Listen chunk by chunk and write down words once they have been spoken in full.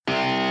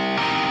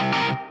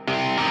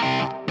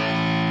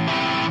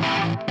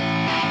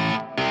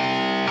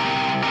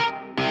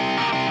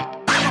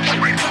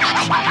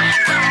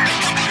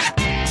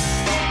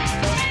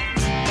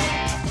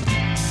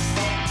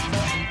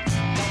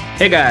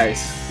Hey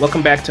guys,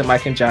 welcome back to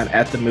Mike and John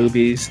at the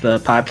Movies, the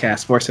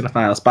podcast for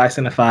cinephiles by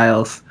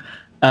cinephiles.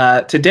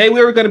 Today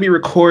we were going to be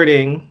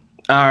recording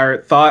our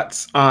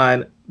thoughts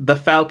on The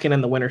Falcon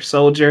and the Winter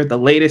Soldier, the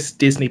latest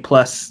Disney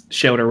Plus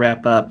show to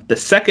wrap up, the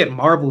second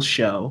Marvel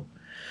show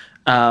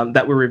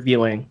that we're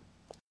reviewing.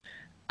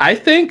 I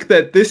think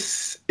that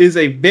this is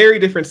a very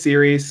different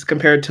series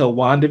compared to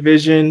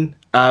WandaVision.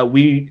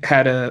 We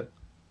had a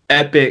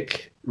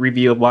epic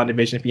review of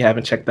WandaVision. If you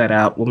haven't checked that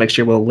out, we'll make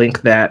sure we'll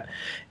link that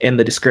in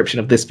the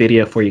description of this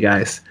video for you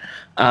guys.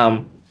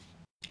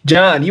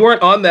 John, you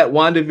weren't on that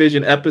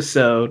WandaVision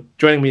episode.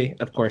 Joining me,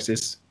 of course,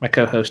 is my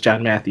co-host,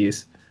 John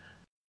Matthews.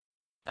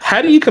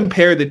 How do you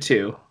compare the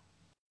two?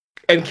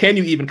 And can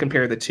you even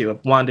compare the two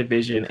of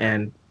WandaVision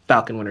and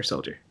Falcon Winter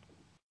Soldier?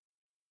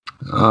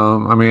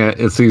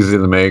 It's easy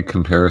to make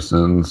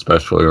comparisons,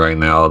 especially right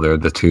now. They're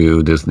the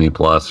two Disney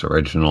Plus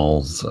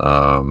originals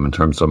in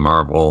terms of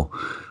Marvel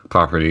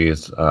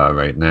properties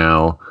right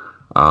now.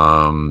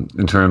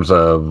 In terms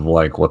of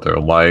like what they're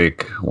like,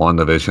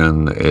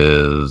 WandaVision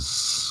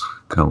is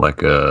kind of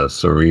like a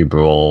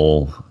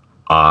cerebral,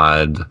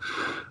 odd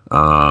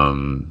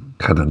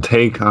kind of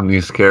take on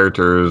these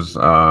characters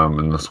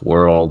in this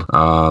world.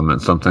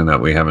 It's something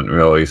that we haven't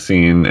really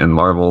seen in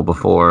Marvel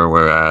before,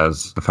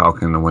 whereas The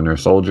Falcon and Winter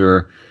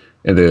Soldier,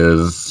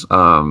 it's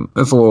a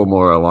little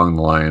more along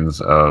the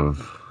lines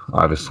of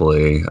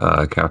obviously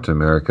Captain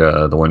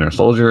America, the Winter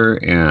Soldier,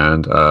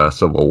 and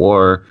Civil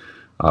War.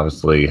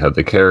 Obviously, you have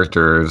the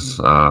characters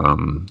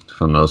from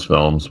those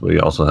films. We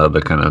also have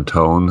the kind of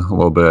tone a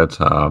little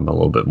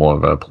bit more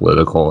of a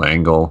political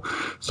angle.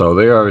 So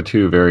they are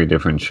two very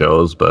different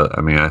shows, but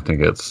I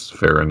think it's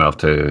fair enough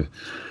to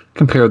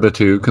compare the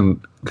two,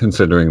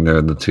 considering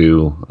they're the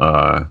two,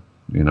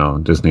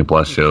 Disney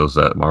Plus shows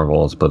that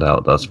Marvel has put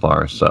out thus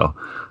far. So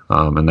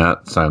in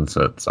that sense,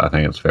 I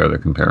think it's fair to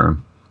compare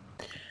them.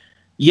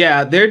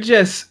 Yeah, they're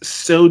just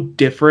so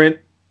different.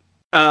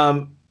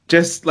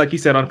 Just like you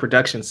said, on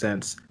production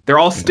sense, they're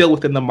all still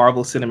within the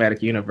Marvel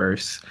Cinematic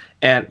Universe.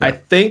 And I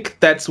think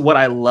that's what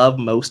I love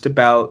most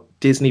about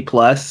Disney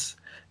Plus,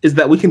 is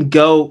that we can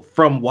go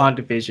from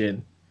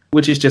WandaVision,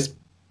 which is just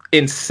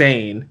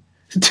insane,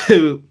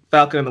 to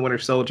Falcon and the Winter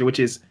Soldier, which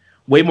is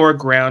way more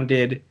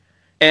grounded.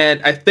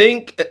 And I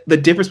think the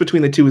difference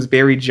between the two is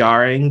very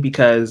jarring,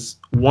 because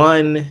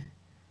one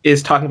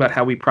is talking about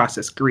how we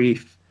process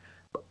grief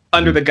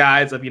under the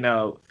guise of,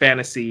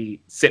 fantasy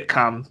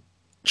sitcom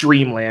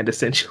dreamland,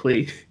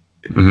 essentially.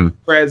 Mm-hmm.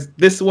 Whereas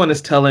this one is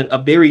telling a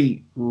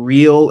very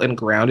real and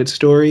grounded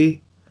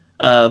story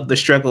of the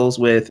struggles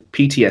with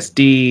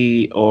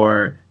PTSD,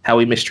 or how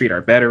we mistreat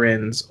our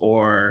veterans,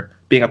 or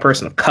being a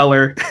person of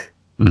color.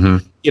 Mm-hmm.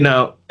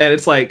 And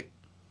it's like,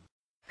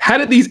 how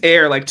did these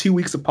air like 2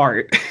 weeks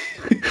apart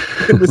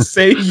in the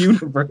same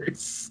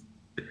universe?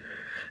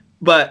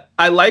 But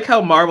I like how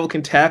Marvel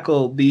can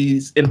tackle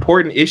these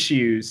important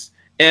issues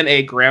in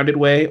a grounded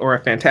way or a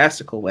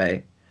fantastical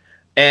way,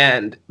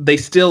 and they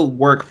still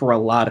work for a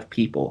lot of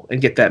people and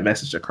get that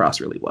message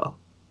across really well.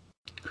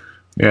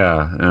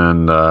 Yeah,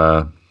 and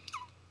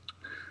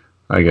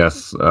I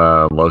guess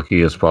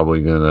Loki is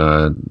probably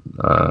gonna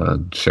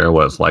share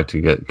what it's like to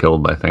get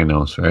killed by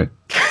Thanos, right?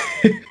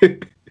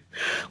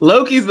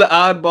 Loki's the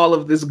oddball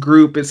of this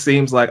group, it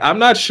seems like. I'm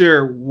not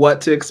sure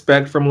what to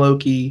expect from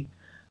Loki.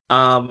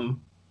 Because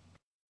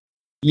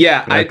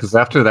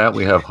after that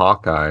we have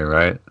Hawkeye,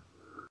 right?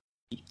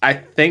 I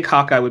think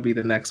Hawkeye would be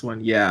the next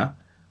one, yeah.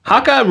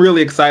 Hawkeye I'm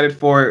really excited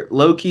for.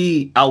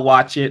 Loki, I'll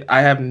watch it.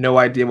 I have no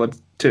idea what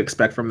to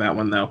expect from that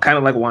one, though. Kind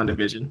of like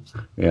WandaVision.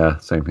 Yeah,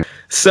 same here.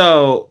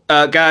 So,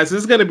 guys, this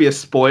is going to be a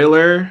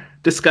spoiler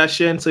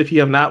discussion. So if you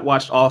have not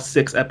watched all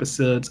 6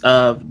 episodes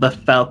of The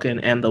Falcon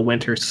and the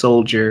Winter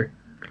Soldier,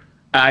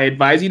 I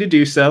advise you to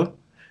do so,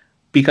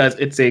 because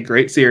it's a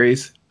great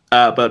series.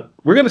 But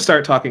we're going to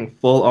start talking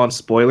full-on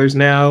spoilers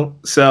now.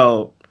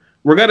 So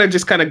we're going to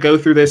just kind of go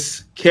through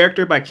this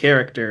character by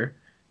character.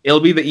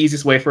 It'll be the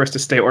easiest way for us to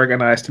stay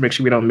organized, to make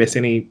sure we don't miss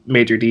any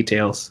major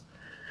details.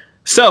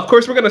 So, of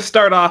course, we're going to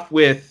start off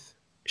with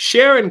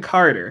Sharon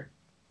Carter.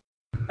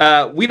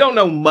 We don't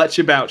know much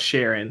about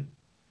Sharon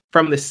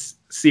from this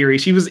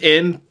series. She was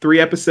in 3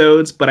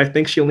 episodes, but I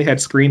think she only had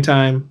screen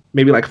time,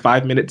 maybe like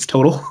 5 minutes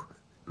total.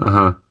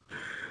 Uh-huh.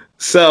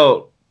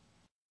 So,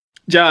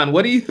 John,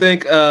 what do you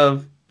think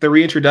of the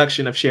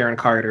reintroduction of Sharon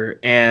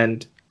Carter,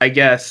 and I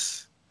guess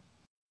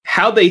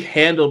how they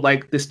handled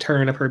like this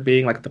turn of her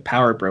being like the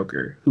power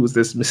broker, who was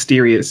this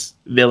mysterious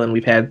villain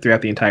we've had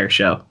throughout the entire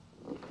show?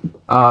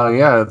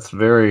 It's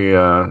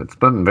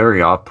been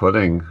very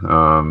off-putting,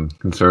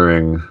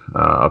 considering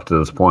up to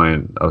this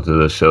point, up to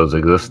the show's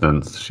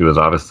existence, she was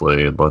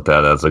obviously looked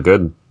at as a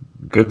good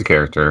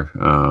character,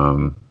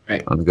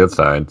 right, on the good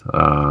side.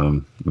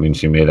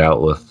 She made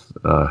out with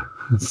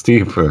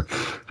Steve, for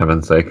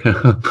heaven's sake.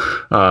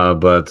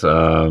 But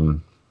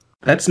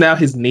that's now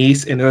his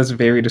niece, and it was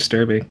very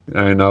disturbing.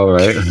 I know,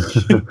 right?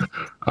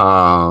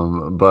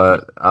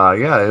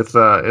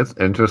 It's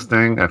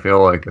interesting. I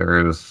feel like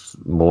there's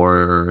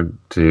more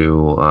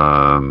to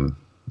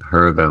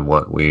her than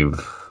what we've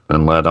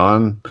been led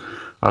on.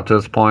 up to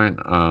this point.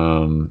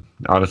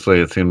 Honestly,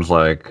 it seems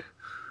like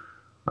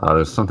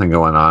there's something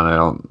going on. I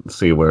don't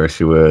see where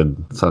she would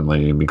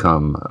suddenly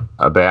become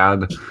a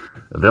bad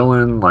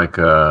villain, like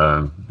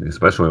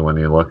especially when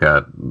you look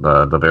at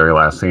the very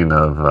last scene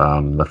of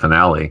the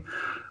finale.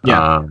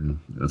 Yeah.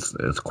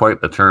 It's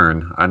quite the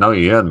turn. I know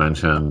you had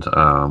mentioned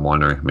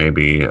wondering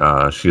maybe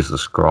she's a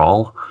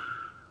Skrull.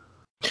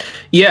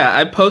 Yeah,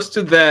 I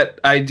posted that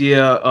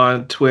idea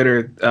on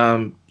Twitter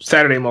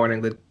Saturday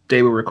morning, the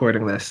day we're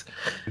recording this.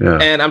 Yeah.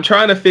 And I'm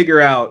trying to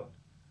figure out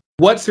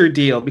what's her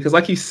deal, because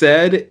like you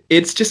said,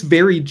 it's just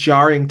very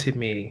jarring to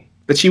me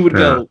that she would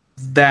go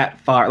that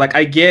far. Like,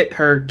 I get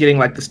her getting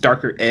like this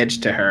darker edge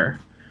to her.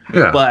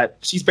 Yeah. But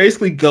she's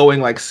basically going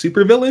like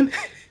supervillain.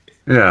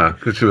 Yeah,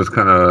 because she was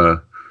kind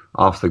of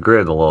off the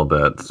grid a little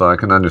bit. So I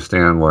can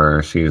understand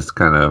where she's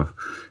kind of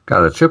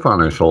got a chip on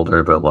her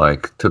shoulder, but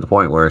like to the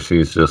point where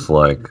she's just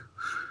like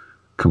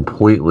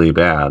completely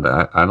bad.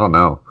 I don't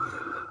know.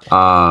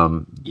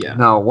 Yeah.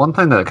 Now, one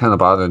thing that kind of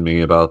bothered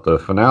me about the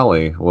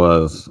finale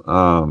was,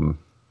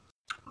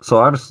 so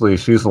obviously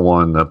she's the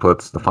one that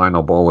puts the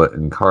final bullet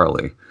in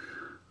Carly.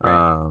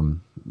 Right.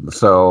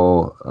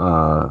 So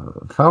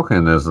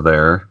Falcon is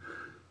there,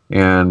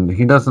 and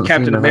he doesn't.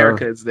 Captain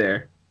America is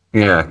there.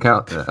 Yeah.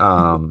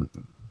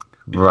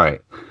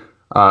 Right.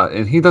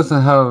 And he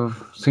doesn't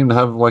seem to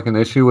have like an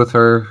issue with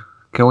her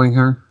killing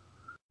her.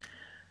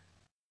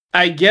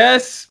 I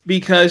guess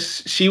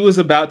because she was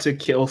about to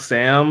kill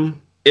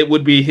Sam, it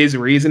would be his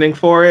reasoning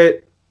for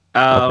it.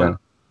 Okay.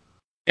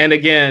 And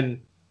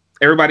again,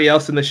 everybody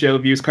else in the show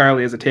views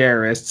Carly as a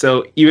terrorist.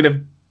 So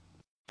even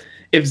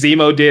if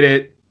Zemo did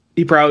it,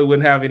 he probably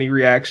wouldn't have any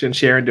reaction.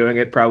 Sharon doing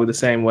it probably the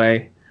same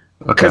way.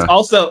 Because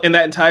also in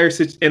that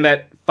in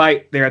that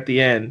fight there at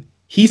the end,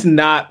 he's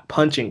not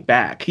punching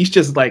back. He's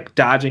just like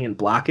dodging and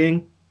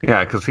blocking.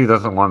 Yeah, because he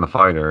doesn't want to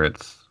fight her.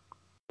 It's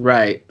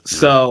right. Yeah.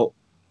 So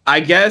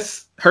I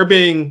guess her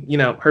being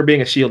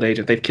a SHIELD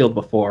agent, they've killed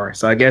before.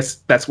 So I guess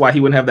that's why he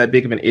wouldn't have that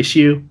big of an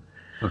issue.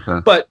 Okay.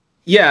 But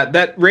yeah,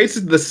 that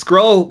raises the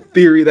Skrull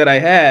theory that I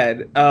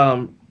had.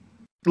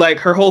 Like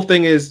her whole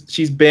thing is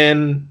she's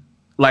been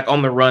like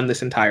on the run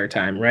this entire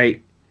time,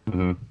 right?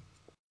 Mm-hmm.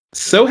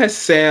 So has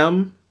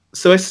Sam.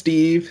 So has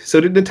Steve. So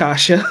did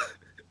Natasha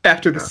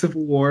after the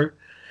Civil War.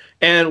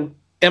 And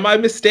am I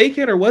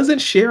mistaken, or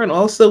wasn't Sharon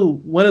also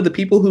one of the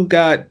people who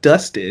got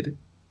dusted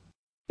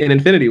in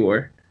Infinity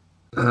War?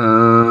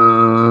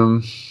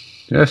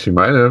 Yeah, she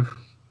might have.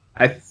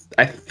 I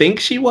think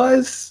she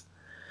was.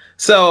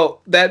 So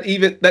that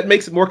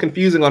makes it more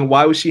confusing on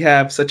why would she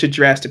have such a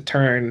drastic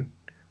turn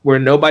where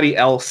nobody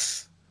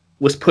else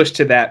was pushed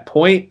to that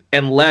point,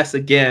 unless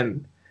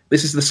again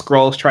this is the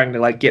Skrulls trying to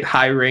like get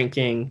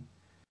high-ranking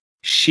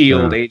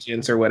SHIELD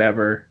agents or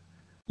whatever,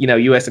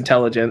 U.S.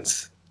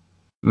 intelligence.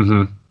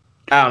 Mm-hmm.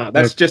 I don't know.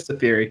 That's just a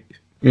theory.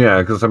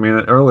 Yeah, because I mean,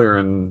 earlier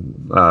in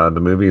the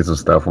movies and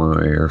stuff, when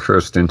we were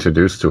first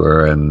introduced to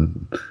her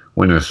and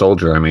Winter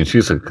Soldier, I mean,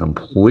 she's a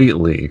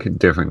completely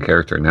different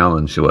character now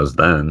than she was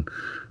then.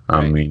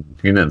 I mean,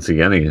 you didn't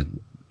see any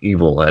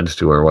evil edge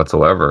to her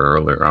whatsoever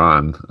earlier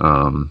on.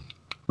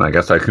 I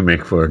guess I could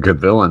make for a good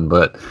villain,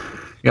 but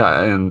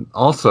yeah, and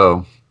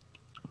also,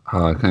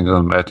 kind of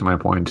going back to my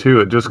point too,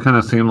 it just kind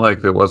of seemed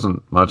like there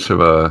wasn't much of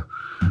a,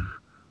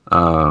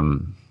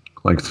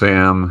 like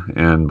Sam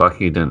and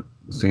Bucky didn't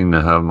seem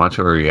to have much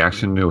of a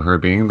reaction to her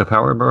being the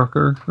power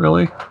broker,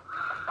 really.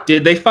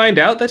 Did they find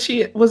out that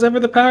she was ever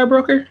the power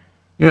broker?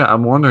 Yeah,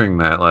 I'm wondering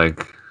that,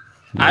 like...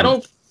 I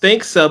don't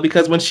think so,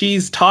 because when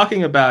she's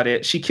talking about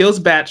it, she kills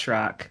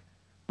Batroc,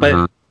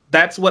 but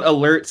that's what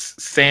alerts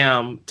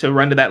Sam to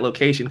run to that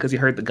location because he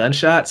heard the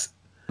gunshots.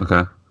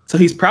 Okay. So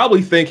he's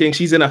probably thinking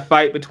she's in a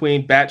fight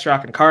between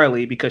Batroc and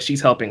Carly because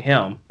she's helping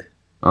him.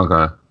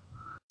 Okay.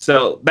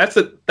 So that's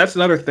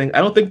another thing. I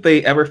don't think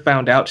they ever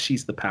found out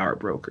she's the power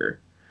broker.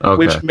 Okay.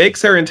 Which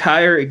makes her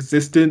entire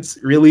existence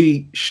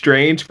really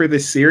strange for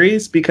this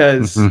series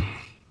because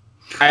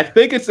I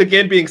think it's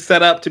again being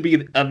set up to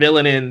be a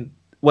villain in,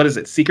 what is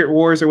it, Secret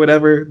Wars or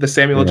whatever, the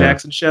Samuel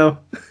Jackson show.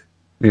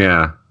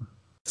 Yeah.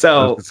 So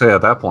I was gonna say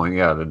at that point,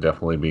 yeah, it'd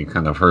definitely be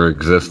kind of her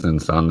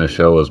existence on the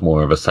show as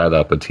more of a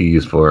setup, a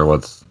tease for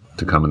what's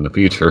to come in the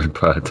future.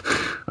 But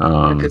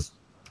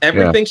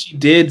everything she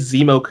did,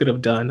 Zemo could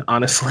have done,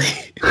 honestly.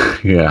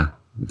 Yeah,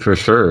 for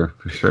sure.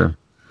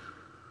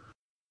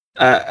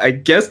 I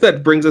guess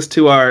that brings us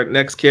to our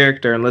next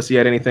character, unless you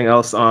had anything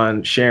else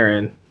on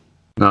Sharon.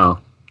 No,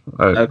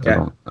 I don't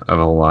have a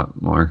whole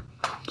lot more.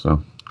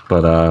 So,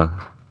 but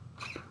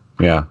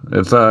yeah,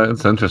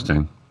 it's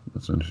interesting.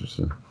 It's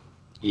interesting.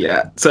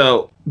 Yeah.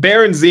 So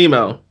Baron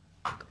Zemo,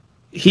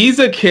 he's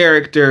a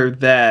character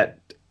that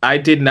I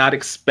did not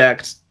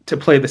expect to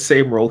play the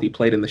same role he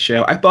played in the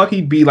show. I thought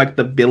he'd be like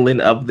the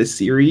villain of the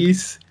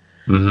series.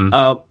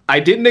 I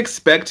didn't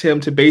expect him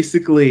to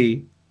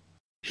basically.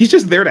 He's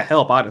just there to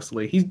help,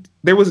 honestly.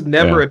 There was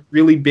never a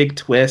really big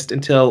twist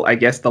until, I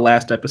guess, the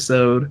last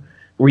episode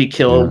where he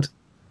killed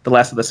the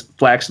last of the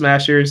Flag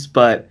Smashers.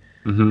 But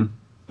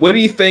what do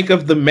you think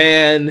of the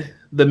man,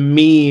 the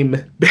meme,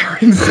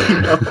 Baron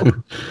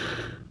Zemo?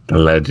 The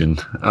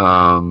legend.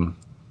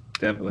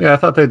 definitely. Yeah, I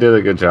thought they did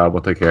a good job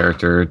with the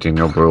character.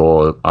 Daniel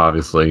Bruhl,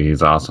 obviously,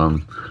 he's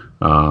awesome.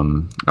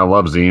 I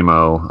love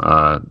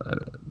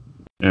Zemo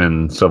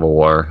in Civil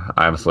War.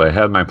 Obviously, I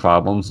had my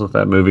problems with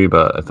that movie,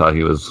 but I thought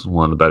he was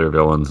one of the better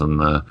villains in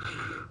the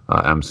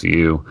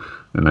MCU,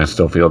 and I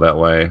still feel that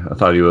way. I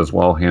thought he was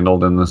well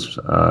handled in this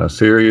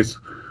series.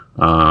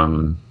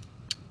 One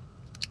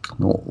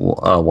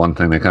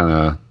thing that kind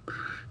of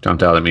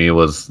jumped out at me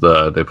was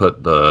they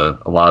put a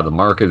lot of the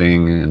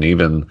marketing and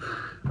even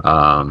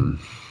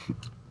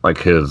like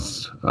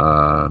his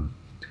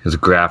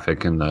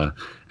graphic in the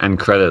end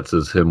credits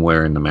is him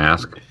wearing the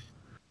mask.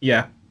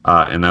 Yeah.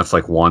 And that's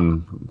like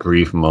one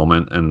brief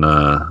moment in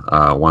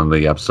one of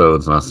the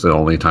episodes, and that's the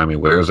only time he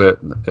wears it.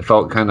 It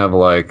felt kind of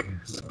like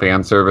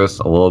fan service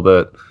a little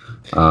bit.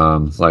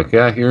 It's like,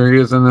 yeah, here he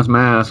is in this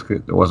mask.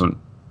 It wasn't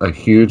a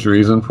huge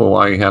reason for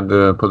why he had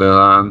to put it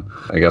on.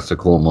 I guess a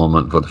cool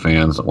moment for the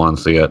fans that want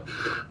to see it.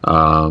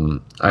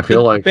 I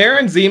feel like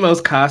Baron Zemo's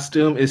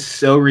costume is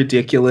so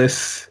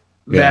ridiculous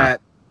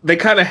that they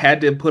kind of had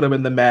to put him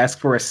in the mask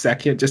for a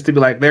second just to be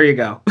like, there you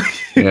go.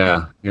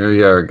 Yeah, here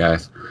you are,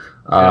 guys.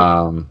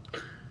 Yeah,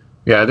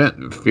 it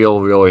didn't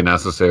feel really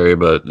necessary,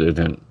 but it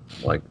didn't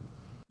like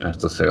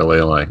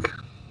necessarily like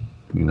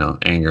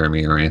anger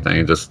me or anything.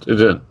 It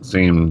didn't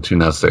seem too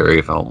necessary.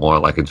 It felt more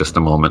like just a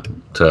moment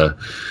to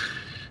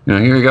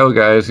here you go,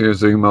 guys.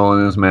 Here's Zemo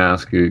in his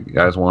mask. You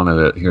guys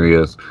wanted it. Here he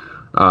is.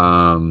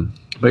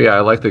 But yeah, I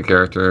like the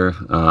character.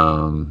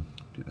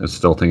 I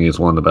still think he's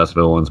one of the best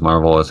villains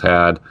Marvel has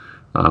had.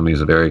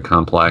 He's a very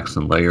complex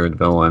and layered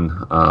villain.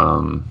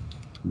 And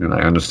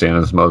I understand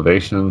his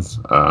motivations.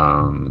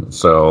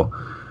 So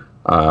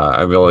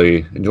I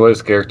really enjoy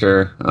his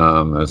character.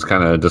 I was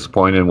kind of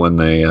disappointed when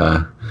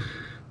the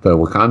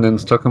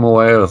Wakandans took him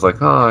away. I was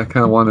like, oh, I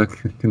kind of want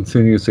to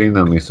continue seeing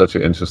him. He's such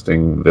an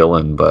interesting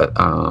villain, but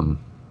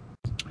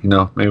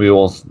maybe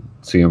we'll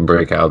see him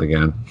break out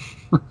again.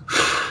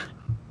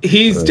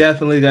 He's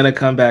definitely going to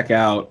come back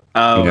out.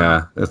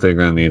 Yeah, if they're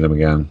going to need him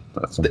again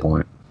at some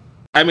point.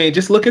 I mean,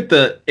 just look at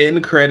the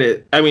end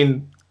credit. I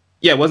mean,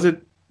 yeah, was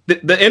it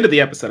the end of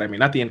the episode? I mean,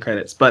 not the end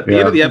credits, but the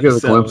end of the episode. We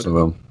get a glimpse of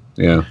him.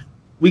 Yeah.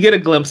 We get a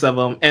glimpse of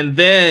him. And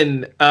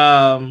then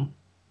Val,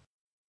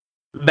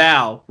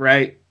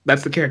 right?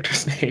 That's the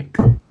character's name.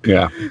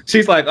 Yeah.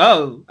 She's like,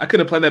 oh, I could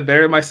have planned that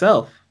better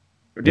myself.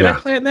 Or did I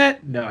plan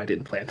that? No, I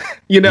didn't plan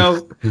that.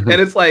 And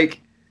it's like,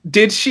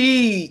 did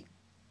she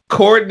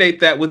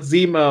coordinate that with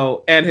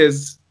Zemo and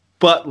his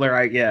butler,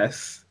 I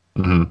guess,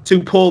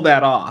 to pull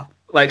that off?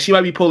 Like, she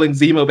might be pulling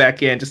Zemo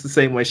back in just the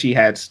same way she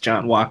had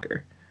John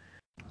Walker.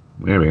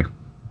 Maybe.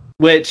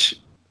 Which,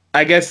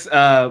 I guess,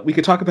 we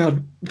could talk about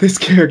this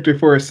character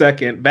for a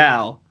second,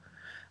 Val.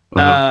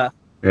 Yeah.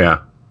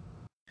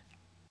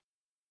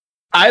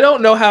 I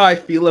don't know how I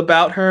feel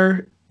about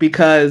her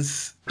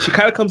because she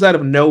kind of comes out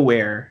of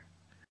nowhere.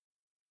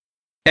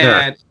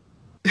 And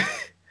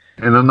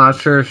and I'm not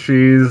sure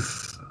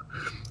she's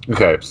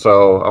okay.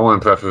 So I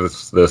want to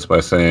preface this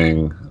by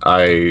saying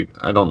I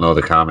don't know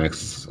the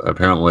comics.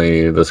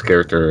 Apparently, this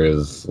character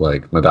is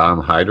like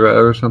Madame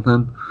Hydra or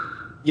something.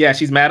 Yeah,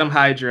 she's Madame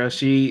Hydra.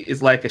 She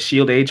is like a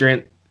SHIELD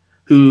agent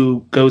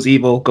who goes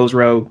evil, goes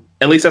rogue.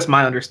 At least that's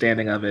my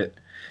understanding of it.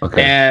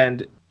 Okay.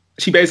 And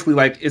she basically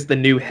is the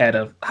new head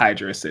of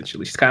Hydra.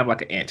 Essentially, she's kind of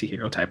like an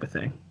anti-hero type of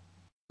thing.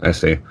 I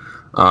see.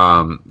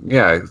 We'll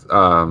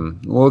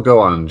go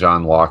on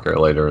John Walker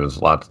later. There's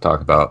a lot to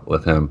talk about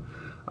with him.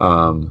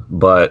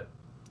 But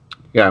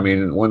yeah, I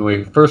mean, when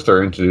we first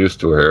are introduced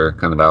to her,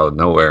 kind of out of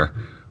nowhere,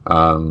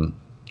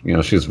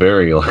 she's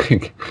very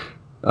like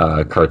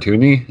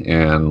cartoony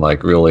and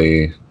like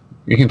really,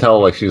 you can tell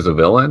like she's a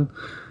villain.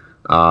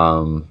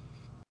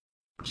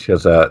 She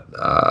has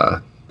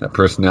that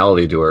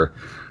personality to her.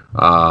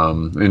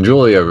 And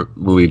Julia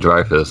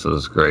Louis-Dreyfus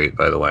is great,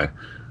 by the way.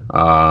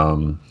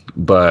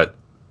 But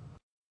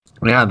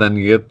yeah, then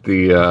you get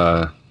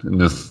in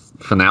this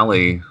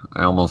finale,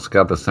 I almost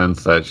got the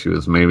sense that she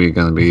was maybe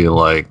going to be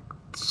like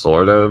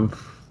sort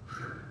of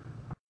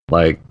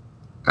like,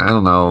 I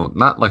don't know,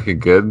 not like a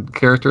good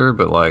character,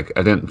 but like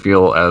I didn't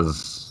feel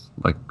as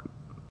like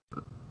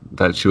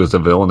that she was a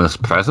villainous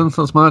presence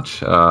as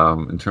much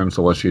in terms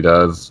of what she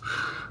does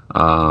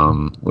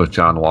with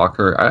John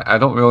Walker. I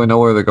don't really know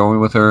where they're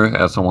going with her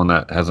as someone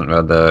that hasn't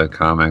read the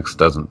comics,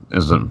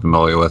 isn't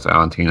familiar with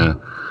Valentina.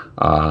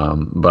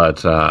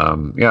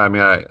 Yeah, I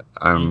mean,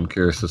 I'm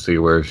curious to see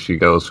where she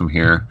goes from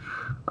here.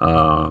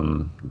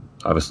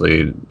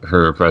 Obviously,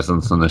 her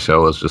presence in the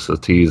show is just a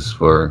tease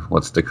for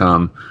what's to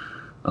come,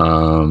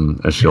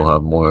 as she'll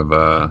have more of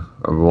a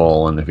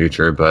role in the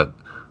future. But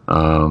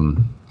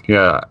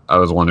yeah, I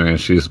was wondering,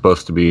 is she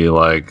supposed to be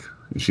like,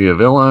 is she a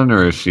villain,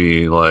 or is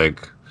she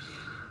like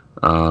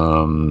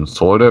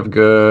sort of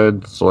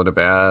good, sort of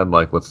bad?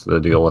 Like, what's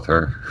the deal with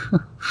her?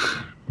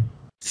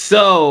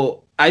 So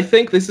I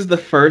think this is the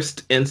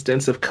first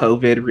instance of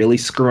COVID really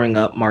screwing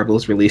up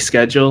Marvel's release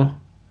schedule.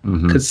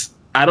 Because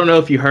I don't know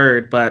if you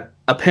heard, but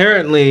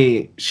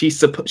apparently she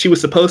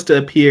was supposed to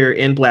appear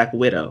in Black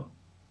Widow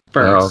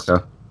first. Oh,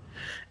 okay.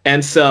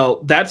 And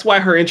so that's why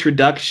her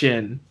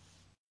introduction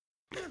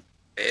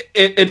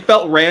it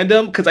felt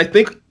random because I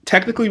think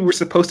technically we were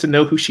supposed to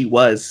know who she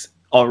was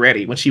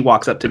already when she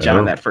walks up to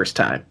John that first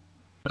time.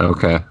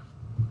 Okay.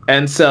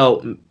 And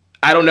so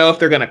I don't know if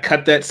they're going to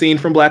cut that scene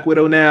from Black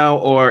Widow now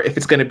or if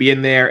it's going to be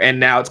in there and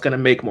now it's going to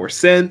make more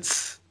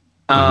sense.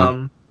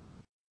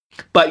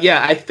 But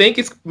yeah, I think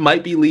it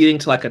might be leading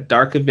to like a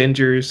Dark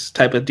Avengers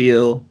type of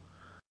deal,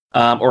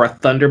 or a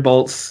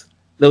Thunderbolts.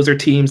 Those are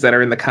teams that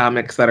are in the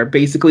comics that are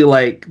basically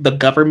like the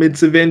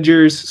government's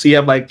Avengers. So you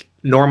have like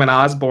Norman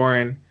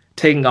Osborn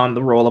taking on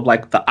the role of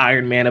like the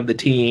Iron Man of the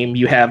team.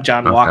 You have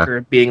John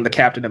Walker being the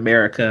Captain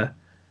America.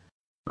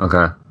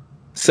 Okay.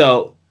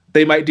 So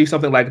they might do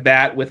something like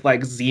that with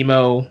like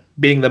Zemo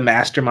being the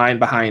mastermind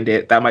behind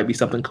it. That might be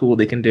something cool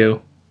they can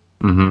do.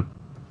 Mm-hmm.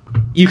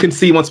 You can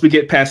see once we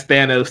get past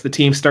Thanos, the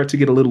teams start to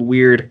get a little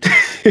weird.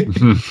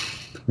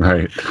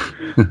 Right.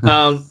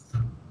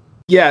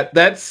 Yeah,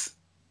 that's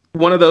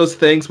one of those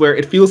things where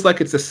it feels like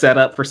it's a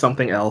setup for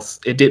something else.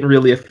 It didn't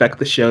really affect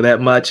the show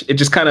that much. It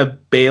just kind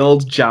of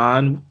bailed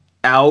John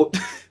out,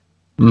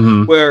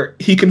 where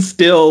he can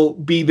still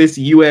be this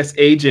U.S.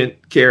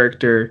 agent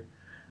character,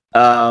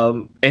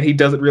 and he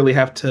doesn't really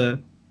have to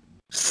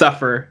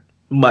suffer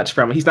much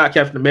from it. He's not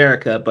Captain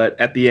America, but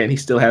at the end, he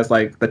still has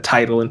like the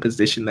title and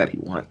position that he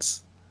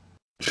wants.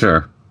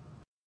 Sure.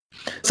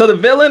 So the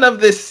villain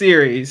of this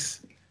series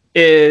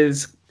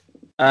is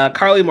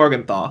Carly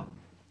Morgenthau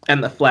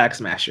and the Flag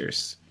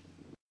Smashers.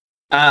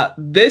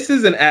 This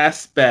is an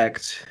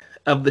aspect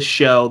of the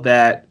show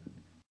that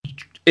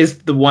is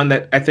the one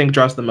that I think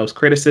draws the most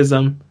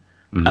criticism.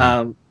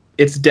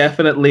 It's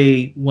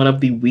definitely one of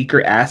the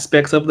weaker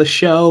aspects of the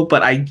show,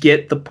 but I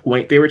get the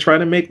point they were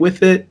trying to make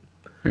with it.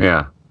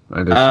 Yeah,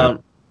 I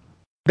did.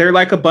 They're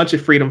like a bunch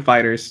of freedom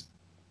fighters.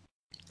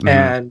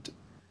 And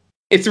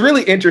it's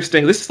really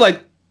interesting. This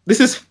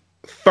is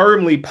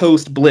firmly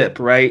post-blip,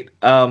 right?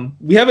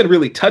 We haven't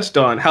really touched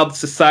on how the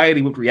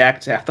society would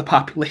react to half the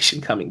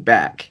population coming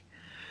back.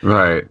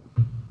 Right.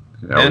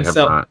 Yeah, and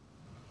so not.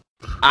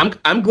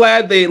 I'm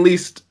glad they at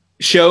least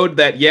showed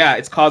that, yeah,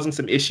 it's causing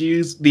some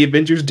issues. The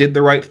Avengers did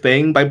the right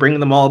thing by bringing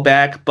them all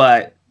back,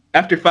 but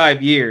after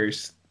 5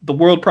 years, the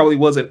world probably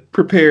wasn't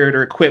prepared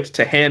or equipped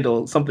to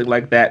handle something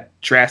like that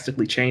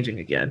drastically changing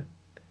again.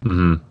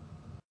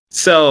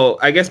 So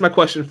I guess my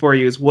question for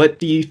you is, what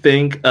do you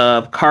think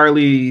of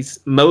Carly's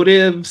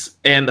motives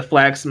and the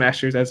Flag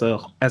Smashers as a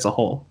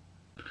whole?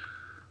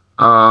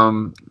 I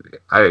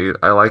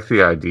like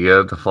the idea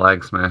of the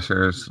Flag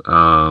Smashers.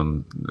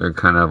 They're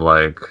kind of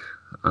like,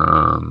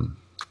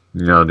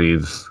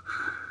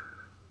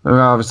 they're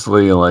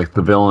obviously like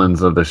the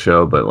villains of the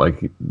show, but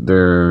like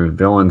they're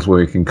villains where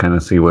you can kind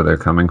of see where they're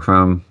coming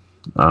from.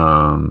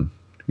 And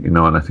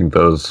I think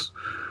those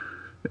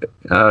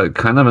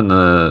kind of in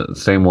the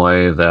same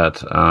way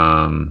that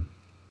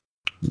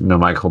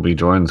Michael B.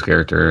 Jordan's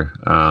character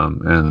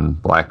in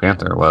Black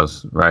Panther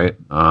was, right?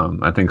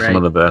 I think some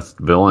of the best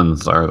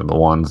villains are the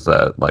ones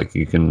that like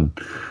you can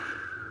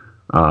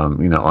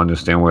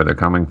understand where they're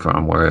coming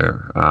from,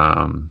 where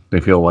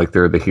they feel like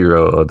they're the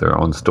hero of their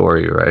own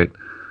story, right?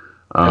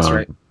 That's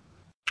right.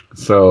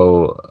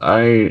 So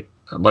I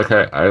like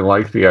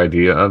the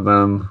idea of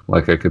them.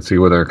 Like I could see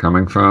where they're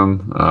coming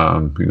from.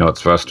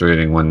 It's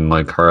frustrating when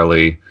like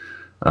Harley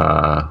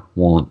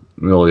won't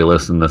really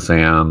listen to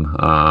Sam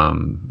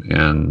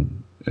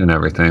and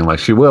everything. Like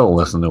she will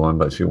listen to him,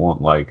 but she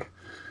won't like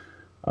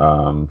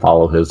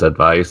follow his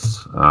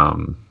advice.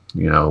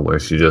 Where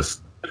she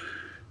just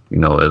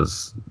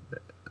is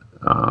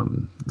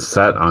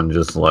set on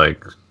just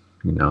like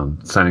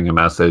sending a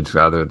message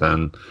rather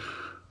than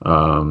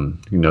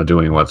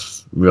doing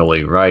what's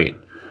really right.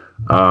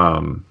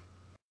 So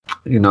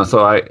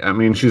I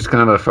mean, she's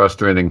kind of a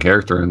frustrating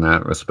character in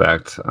that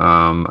respect.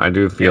 I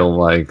do feel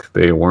like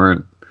they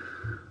weren't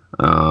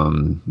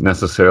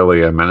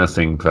necessarily a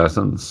menacing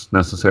presence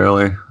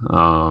necessarily.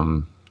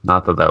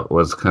 Not that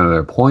was kind of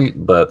their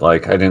point, but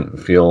like I didn't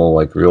feel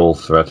like real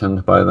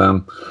threatened by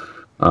them.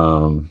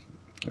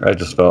 I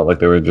just felt like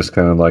they were just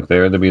kind of like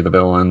there to be the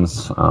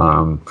villains.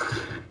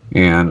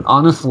 And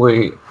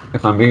honestly,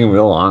 if I'm being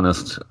real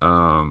honest,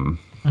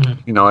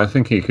 I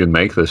think he could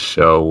make this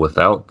show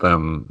without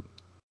them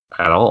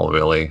at all,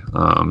 really.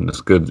 It's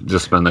good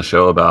just spend the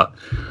show about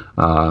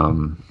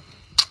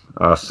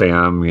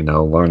Sam,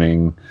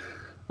 learning,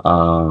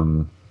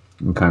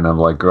 kind of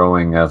like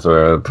growing as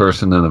a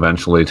person and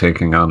eventually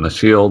taking on the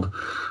shield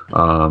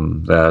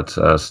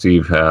that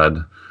Steve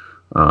had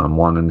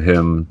wanted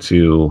him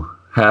to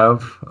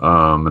have.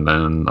 And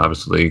then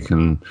obviously you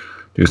can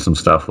do some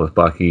stuff with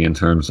Bucky in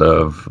terms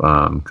of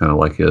kind of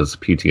like his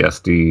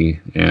PTSD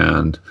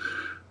and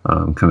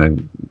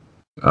kind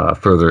of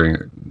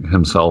furthering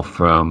himself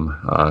from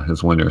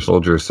his Winter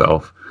Soldier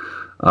self.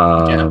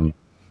 And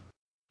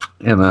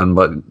then,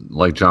 but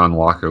like John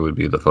Walker would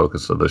be the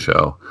focus of the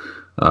show.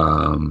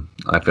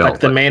 I felt like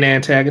the main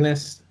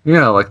antagonist.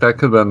 Yeah, like that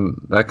could have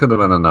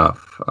been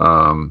enough.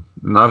 And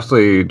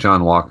obviously,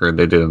 John Walker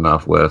they did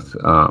enough with.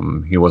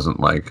 He wasn't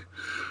like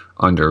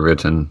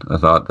underwritten. I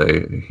thought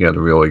he had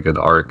a really good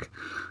arc.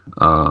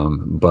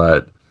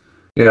 But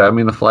Yeah, I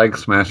mean the Flag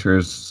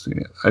Smashers.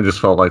 I just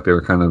felt like they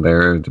were kind of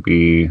there to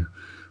be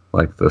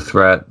like the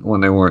threat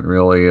when they weren't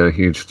really a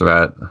huge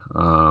threat.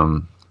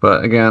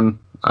 But again,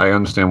 I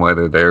understand why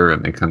they're there,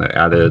 and they kind of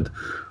added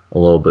a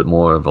little bit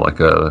more of like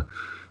a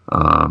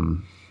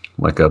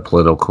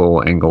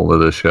political angle to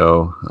the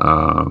show.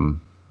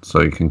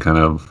 So you can kind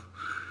of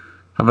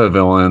have a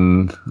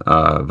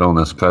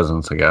villainous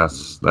presence, I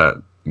guess,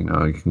 that you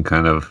can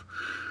kind of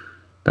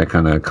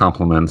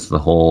complements the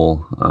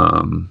whole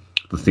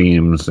the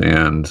themes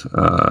and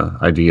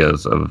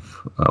ideas of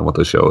what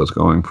the show is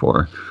going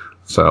for.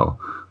 So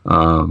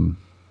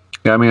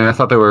yeah, I mean, I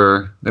thought they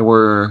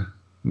were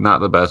not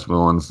the best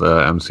villains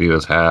the MC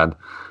has had.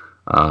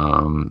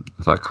 I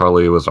thought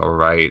Carly was all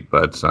right,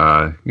 but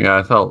yeah,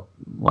 I felt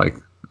like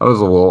I was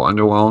a little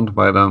underwhelmed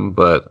by them,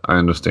 but I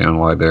understand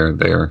why they're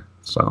there.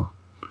 So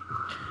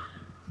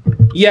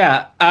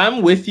Yeah,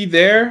 I'm with you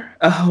there.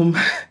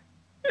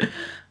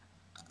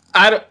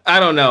 I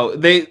don't know.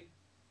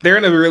 They're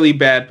in a really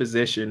bad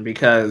position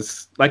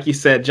because, like you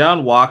said,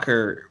 John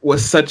Walker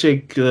was such a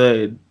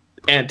good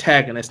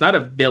antagonist, not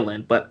a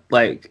villain, but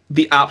like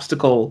the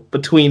obstacle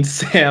between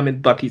Sam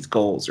and Bucky's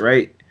goals,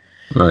 right?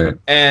 right.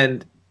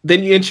 And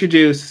then you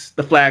introduce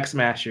the Flag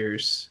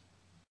Smashers.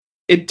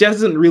 It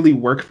doesn't really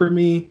work for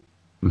me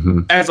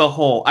Hmm. as a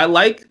whole. I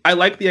like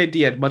the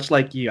idea, much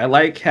like you. I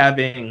like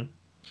having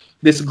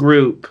this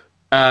group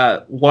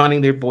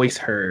wanting their voice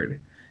heard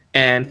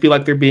and feel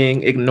like they're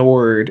being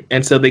ignored,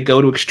 and so they go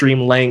to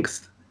extreme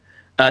lengths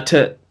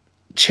to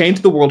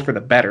change the world for the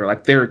better.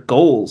 Like their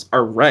goals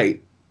are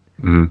right.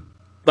 Hmm.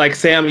 Like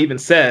Sam even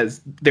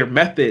says, their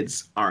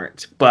methods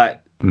aren't,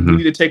 but you Hmm.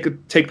 need to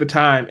take the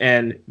time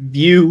and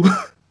view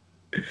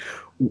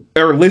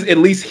or at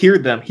least hear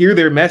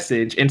their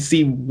message, and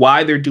see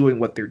why they're doing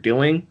what they're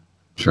doing.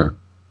 Sure.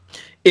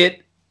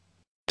 It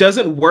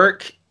doesn't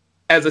work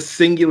as a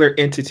singular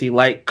entity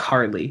like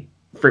Carly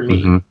for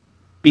me, Hmm.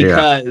 Yeah.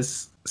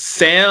 because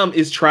Sam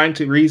is trying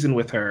to reason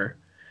with her,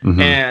 Hmm.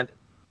 and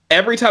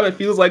every time it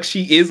feels like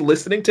she is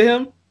listening to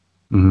him,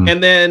 Hmm.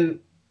 and then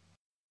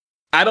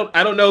I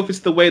don't know if it's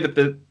the way that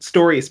the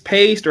story is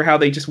paced or how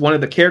they just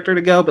wanted the character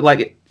to go, but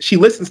like she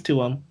listens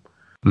to him,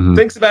 Hmm.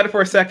 thinks about it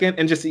for a second,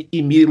 and just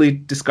immediately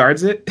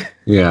discards it.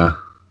 Yeah.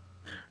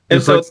 And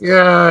It's so like, it's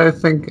yeah, I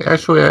think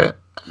actually,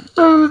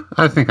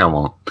 I think I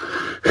won't.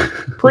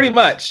 pretty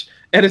much,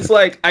 and it's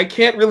like I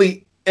can't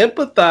really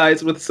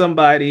empathize with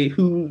somebody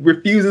who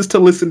refuses to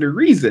listen to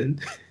reason.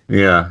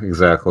 Yeah,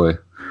 exactly.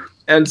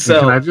 And And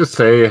can I so just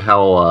say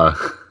how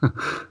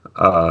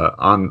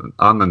on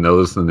the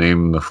nose the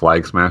name the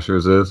Flag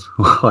Smashers is?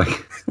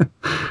 Like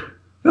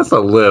that's a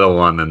little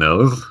on the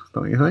nose,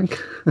 don't you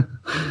think?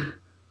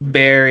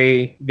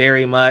 very,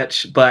 very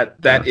much, but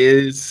Yeah. that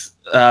is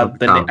Of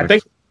the I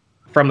think comics.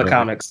 from the Right.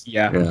 comics.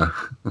 Yeah, Yeah.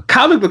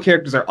 comic book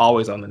characters are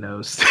always on the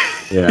nose.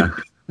 Yeah.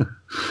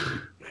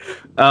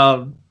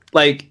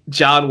 Like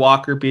John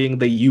Walker being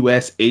the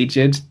U.S.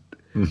 agent,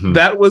 Hmm.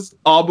 that was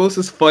almost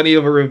as funny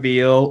of a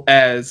reveal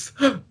as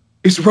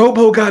it's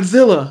Robo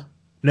Godzilla.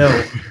 No,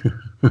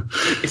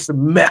 it's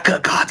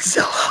Mecha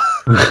Godzilla.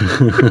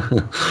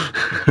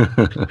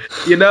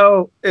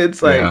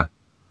 It's like Yeah.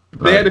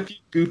 they had Right. a few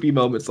goofy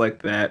moments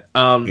like that.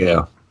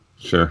 Yeah.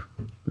 Sure.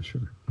 For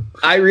sure.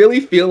 I really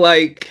feel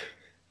like,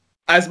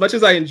 as much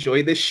as I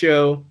enjoy this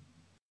show,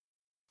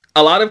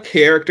 a lot of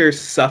characters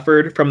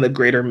suffered from the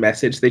greater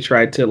message they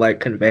tried to like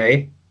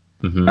convey.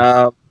 Hmm.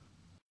 Um,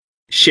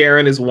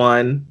 Sharon is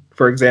one,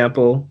 for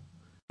example,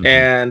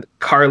 and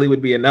Carly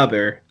would be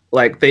another.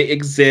 Like they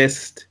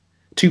exist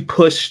to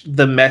push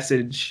the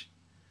message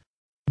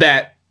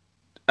that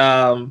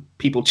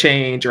people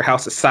change, or how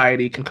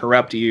society can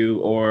corrupt you,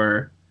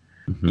 or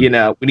Hmm.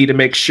 we need to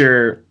make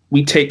sure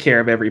we take care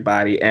of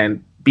everybody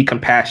and be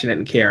compassionate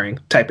and caring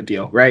type of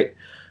deal, right?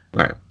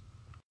 Right.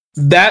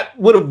 That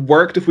would have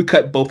worked if we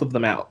cut both of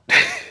them out.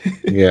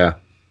 Yeah.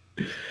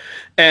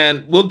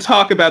 And we'll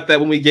talk about that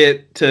when we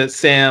get to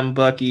Sam,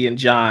 Bucky, and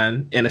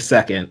John in a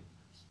second.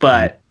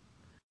 But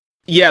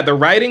yeah, the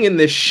writing in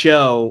this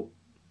show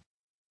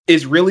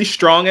is really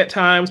strong at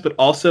times, but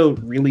also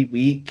really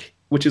weak,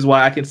 which is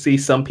why I can see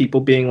some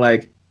people being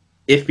like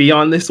iffy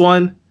on this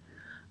one.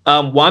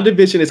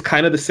 WandaVision is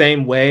kind of the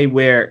same way,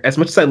 where as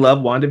much as I love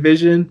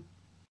WandaVision,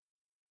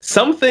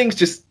 some things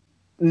just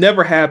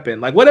never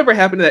happen. Like whatever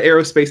happened to that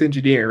aerospace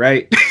engineer,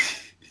 right?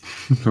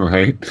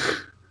 Right.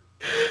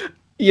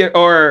 Yeah,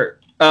 or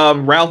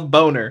Ralph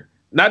Boner.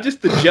 Not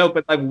just the joke,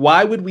 but like,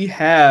 why would we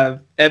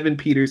have Evan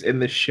Peters in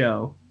this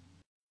show?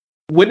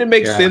 Wouldn't it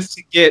make Yeah. sense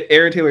to get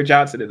Aaron Taylor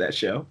Johnson in that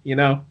show?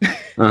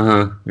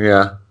 Uh-huh.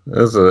 Yeah. It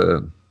was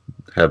a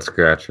head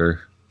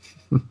scratcher.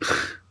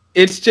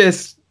 It's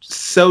just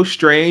so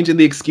strange, and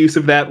the excuse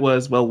of that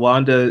was, well,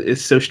 Wanda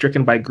is so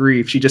stricken by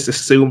grief, she just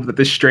assumed that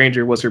this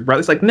stranger was her brother.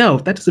 It's like, no,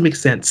 that doesn't make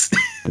sense.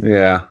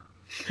 Yeah.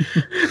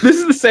 This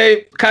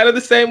is kind of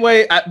the same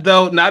way,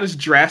 though not as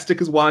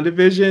drastic as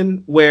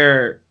WandaVision,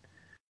 where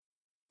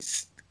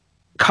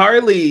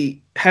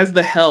Carly has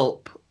the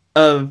help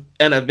of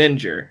an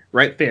Avenger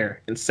right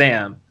there in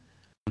Sam,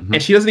 Mhm.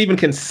 and she doesn't even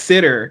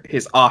consider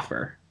his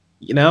offer.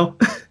 you know?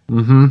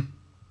 Mm-hmm.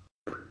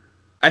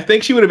 I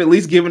think she would have at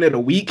least given it a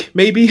week,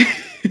 maybe.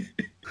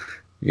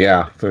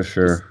 Yeah, for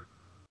sure.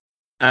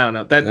 I don't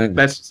know.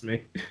 That's just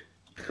me.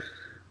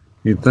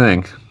 You'd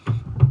think.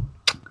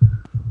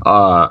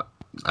 I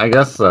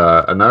guess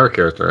another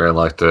character I'd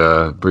like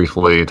to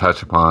briefly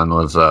touch upon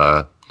was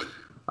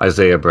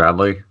Isaiah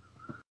Bradley.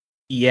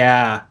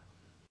 Yeah.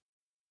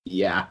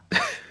 Yeah.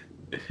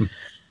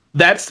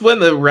 That's when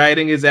the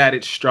writing is at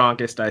its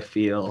strongest, I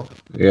feel.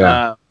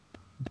 Yeah.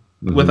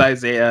 With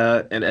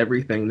Isaiah and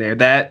everything there.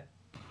 That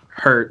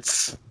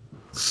hurts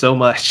so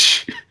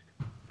much.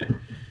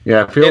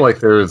 Yeah, I feel like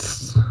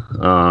there's,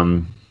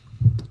 you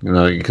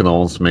can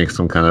almost make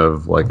some kind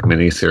of like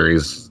mini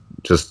series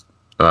just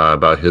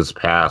about his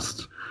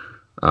past.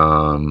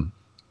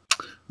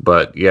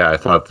 But yeah, I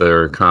thought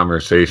their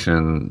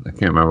conversation, I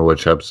can't remember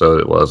which episode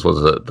it was.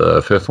 Was it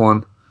the fifth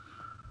one?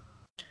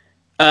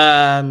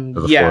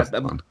 Yeah,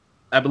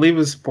 I believe it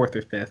was fourth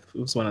or fifth.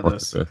 It was one of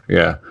those.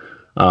 Yeah.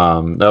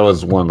 That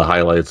was one of the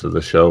highlights of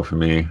the show for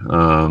me.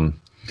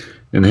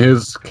 And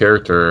his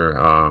character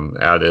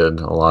added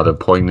a lot of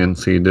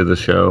poignancy to the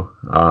show.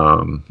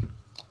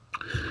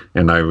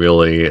 And I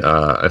really,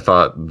 I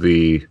thought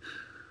the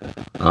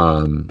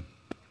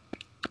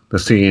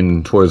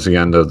scene towards the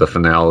end of the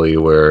finale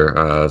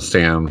where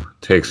Sam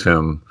takes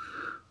him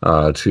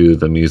to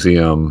the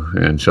museum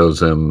and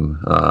shows him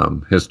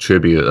his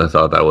tribute, I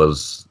thought that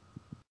was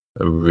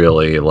a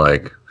really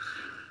like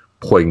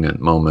poignant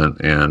moment.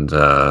 And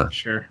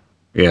sure.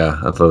 Yeah,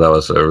 I thought that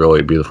was a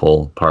really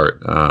beautiful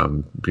part,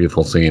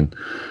 beautiful scene.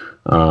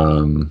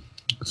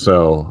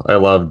 So I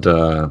loved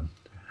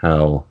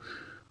how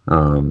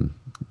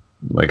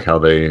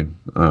they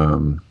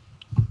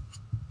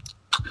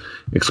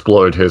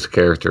explored his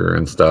character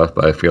and stuff.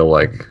 But I feel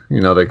like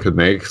they could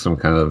make some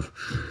kind of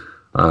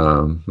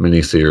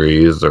mini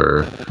series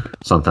or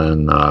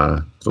something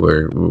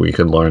where we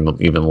could learn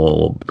even a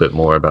little bit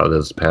more about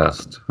his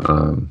past,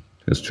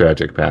 his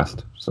tragic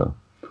past. So.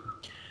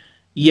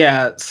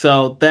 Yeah,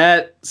 so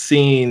that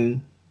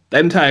scene, that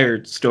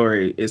entire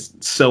story is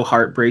so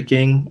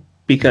heartbreaking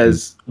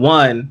because,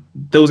 one,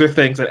 those are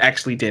things that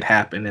actually did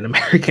happen in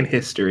American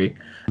history.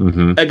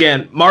 Mm-hmm.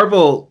 Again,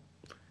 Marvel,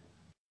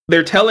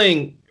 they're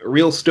telling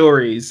real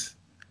stories,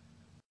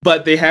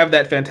 but they have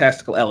that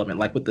fantastical element,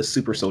 like with the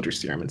super soldier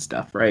serum and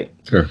stuff, right?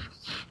 Sure.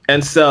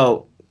 And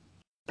so,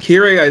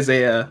 hearing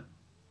Isaiah,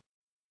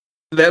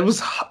 that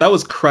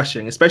was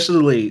crushing,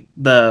 especially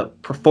the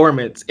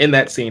performance in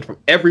that scene from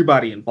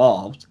everybody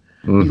involved.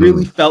 Mm-hmm. You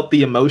really felt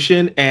the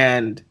emotion,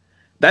 and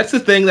that's the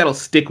thing that'll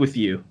stick with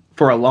you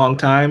for a long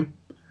time.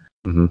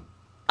 Mm-hmm.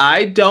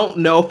 I don't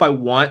know if I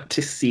want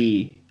to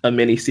see a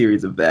mini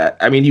series of that.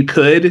 I mean, you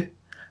could.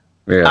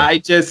 Yeah.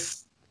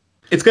 It's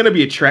gonna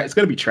be it's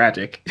gonna be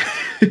tragic.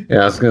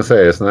 Yeah, I was gonna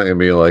say it's not gonna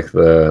be like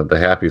the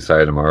happy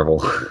side of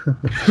Marvel.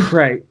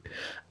 Right.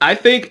 I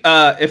think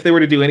if they were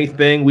to do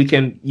anything, we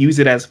can use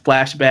it as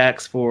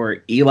flashbacks for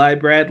Eli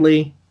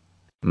Bradley,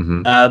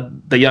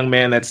 the young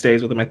man that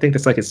stays with him. I think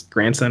that's like his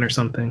grandson or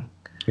something.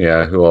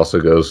 Yeah, who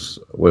also goes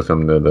with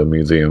him to the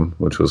museum,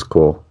 which was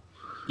cool.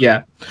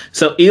 Yeah.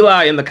 So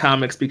Eli in the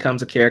comics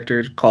becomes a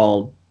character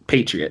called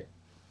Patriot.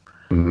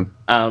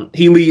 Mm-hmm.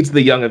 He leads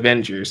the Young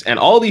Avengers, and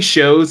all these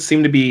shows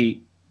seem to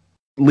be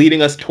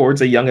leading us towards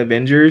a Young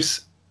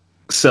Avengers.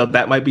 So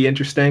that might be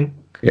interesting.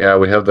 Yeah,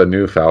 we have the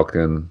new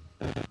Falcon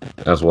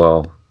as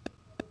well.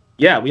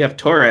 Yeah, we have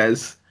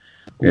Torres,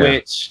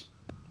 which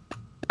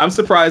I'm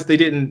surprised they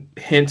didn't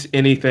hint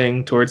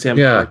anything towards him.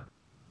 Yeah,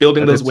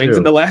 building those wings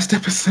in the last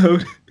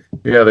episode.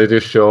 Yeah, they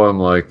just show him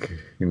like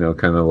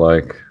kind of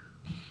like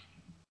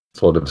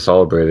sort of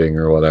celebrating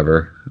or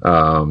whatever,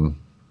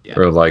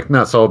 or like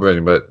not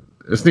celebrating, but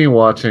isn't he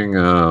watching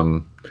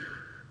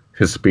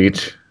his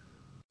speech?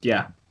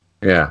 Yeah,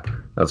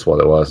 that's what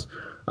it was.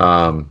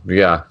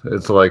 Yeah,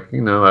 it's like,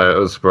 I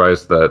was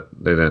surprised that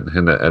they didn't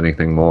hint at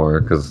anything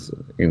more because,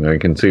 you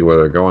can see where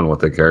they're going with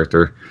the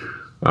character.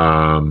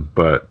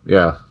 But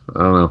yeah, I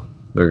don't know.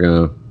 They're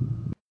going to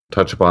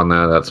touch upon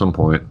that at some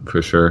point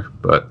for sure.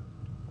 But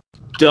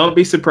don't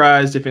be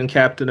surprised if in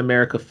Captain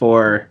America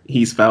 4,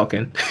 he's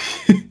Falcon.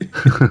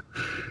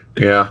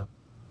 Yeah.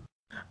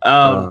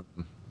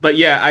 But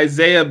yeah,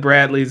 Isaiah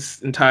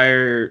Bradley's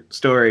entire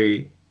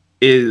story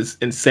is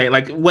insane.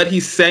 Like what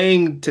he's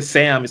saying to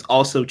Sam is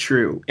also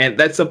true. And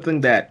that's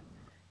something that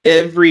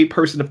every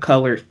person of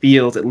color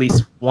feels at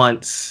least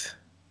once.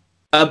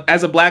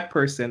 As a black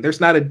person, there's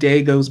not a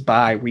day goes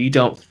by where you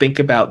don't think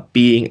about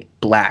being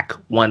black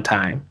one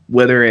time,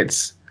 whether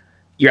it's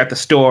you're at the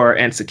store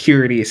and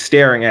security is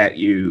staring at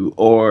you,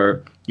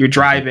 or you're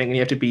driving and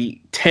you have to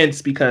be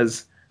tense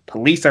because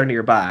police are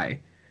nearby.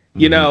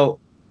 Mm-hmm.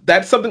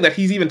 That's something that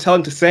he's even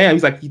telling to Sam.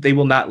 He's like, they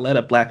will not let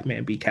a black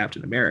man be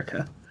Captain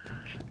America.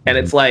 And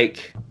it's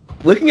like,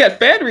 looking at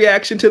fan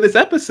reaction to this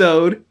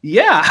episode,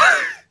 yeah.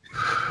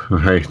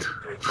 Right.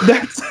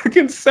 That's a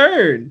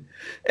concern.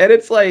 And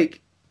it's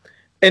like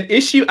an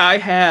issue I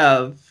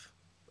have,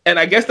 and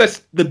I guess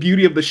that's the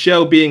beauty of the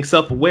show being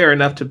self-aware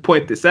enough to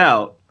point this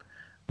out.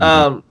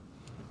 A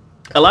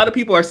lot of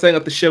people are saying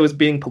that the show is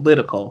being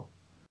political.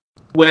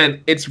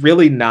 when it's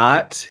really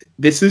not.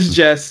 This is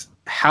just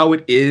how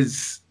it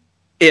is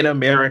in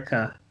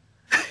America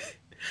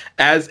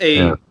as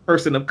a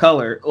person of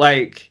color.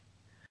 Like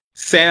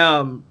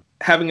Sam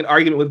having an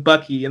argument with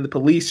Bucky and the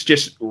police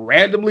just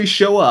randomly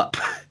show up.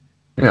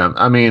 Yeah,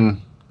 I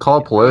mean,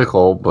 call it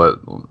political, but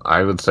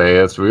I would say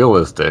it's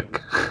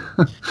realistic.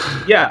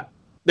 Yeah,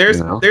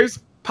 there's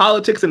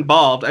politics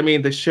involved. I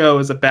mean, the show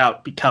is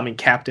about becoming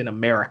Captain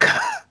America.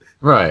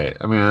 Right.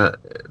 I mean,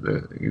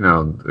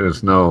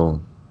 there's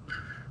no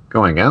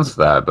going against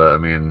that, but I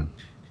mean,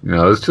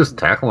 it's just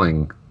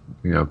tackling,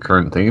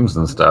 current themes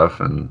and stuff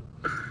and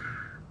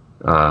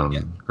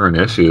current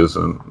issues.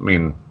 And I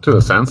mean, to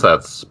a sense,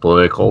 that's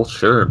political,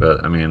 sure,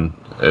 but I mean,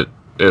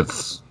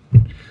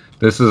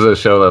 this is a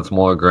show that's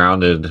more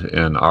grounded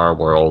in our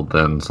world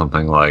than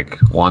something like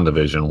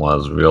WandaVision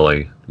was,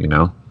 really,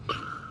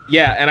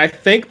 Yeah, and I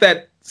think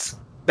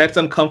that's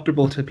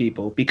uncomfortable to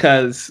people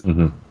because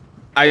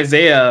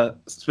Isaiah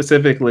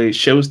specifically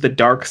shows the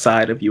dark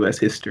side of U.S.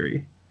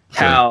 history.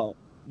 Sure. How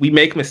we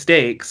make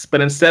mistakes,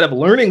 but instead of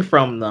learning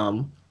from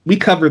them, we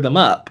cover them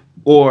up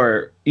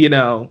or,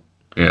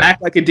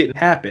 act like it didn't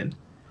happen.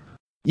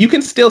 You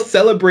can still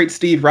celebrate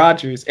Steve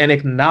Rogers and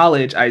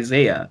acknowledge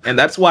Isaiah. And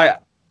that's why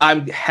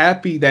I'm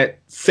happy that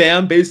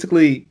Sam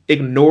basically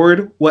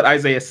ignored what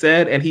Isaiah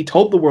said and he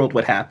told the world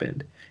what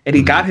happened. And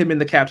he got him in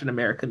the Captain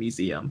America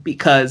Museum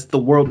because the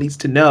world needs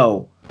to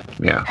know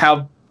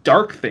how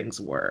dark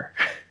things were.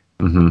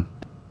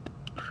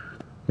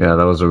 Yeah,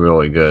 that was a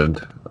really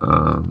good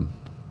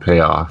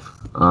payoff.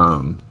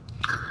 And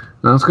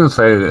I was going to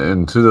say,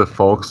 and to the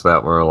folks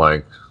that were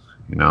like,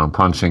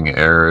 punching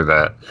air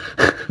that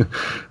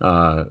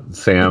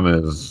Sam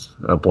is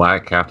a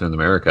black Captain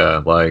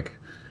America, like,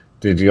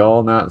 did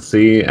y'all not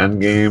see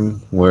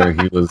Endgame where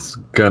he was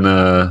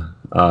gonna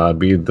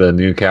be the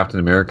new Captain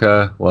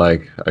America?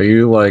 Like, are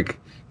you like,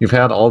 you've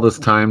had all this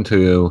time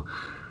to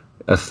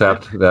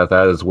accept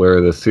that is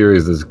where the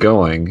series is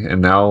going,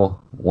 and now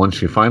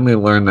once you finally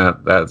learn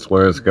that that's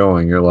where it's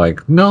going, you're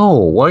like, no,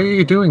 why are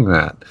you doing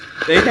that?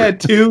 They had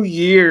 2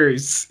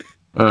 years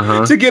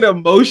to get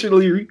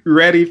emotionally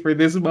ready for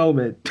this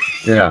moment.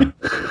 Yeah.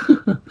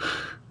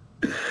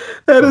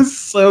 That is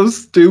so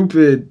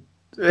stupid.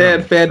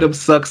 Man, fandom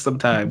sucks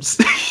sometimes.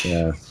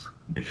 Yes.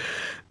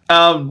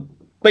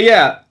 But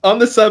yeah, on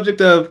the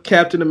subject of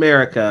Captain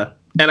America,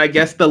 and I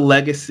guess the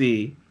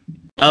legacy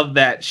of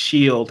that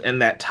shield and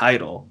that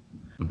title,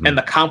 and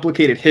the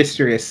complicated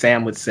history, as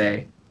Sam would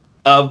say,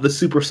 of the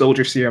super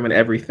soldier serum and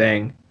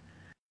everything.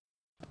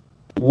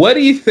 What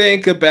do you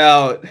think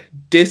about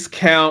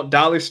discount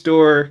dollar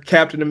store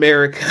Captain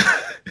America,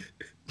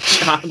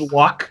 John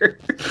Walker?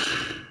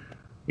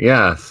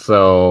 Yeah,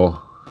 so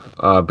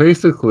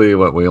basically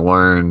what we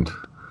learned,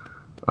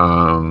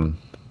 long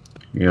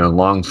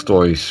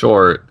story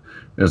short,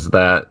 is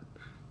that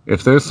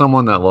if there's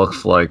someone that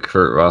looks like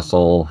Kurt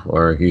Russell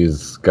or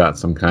he's got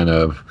some kind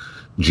of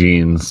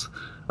genes,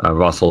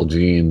 Russell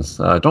genes,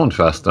 don't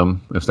trust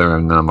them if they're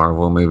in a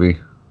Marvel movie.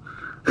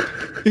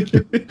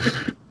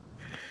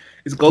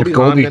 Is Goldie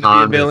Hawn going to be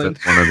a villain?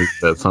 One of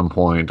these at some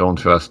point, don't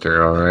trust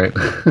her, all right?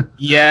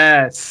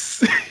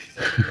 Yes.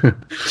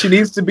 She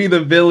needs to be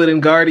the villain in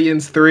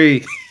Guardians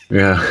 3.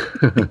 Yeah.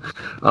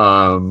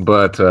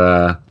 Wyatt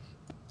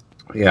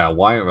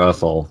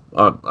Russell.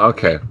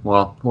 Okay,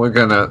 well,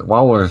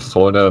 while we're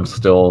sort of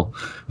still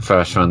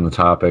fresh on the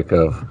topic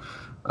of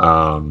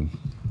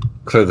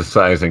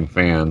criticizing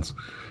fans,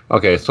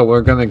 okay, so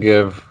we're going to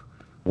give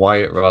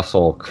Wyatt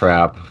Russell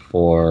crap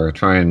for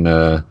trying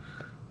to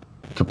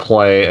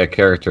play a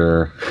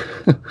character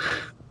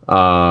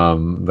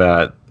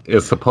that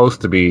is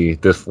supposed to be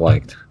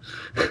disliked.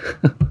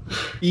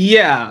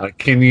 Yeah.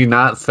 Can you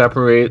not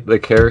separate the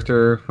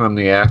character from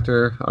the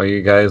actor? Are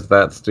you guys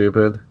that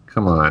stupid?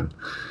 Come on.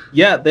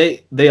 Yeah,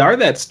 they are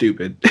that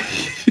stupid.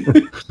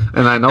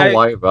 And I know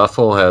Wyatt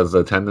Russell has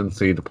a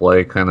tendency to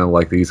play kind of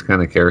like these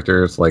kind of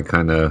characters, like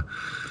kind of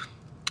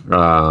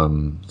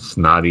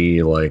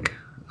snotty, like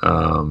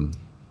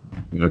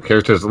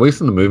characters. At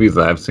least in the movies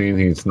that I've seen,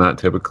 he's not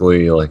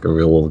typically like a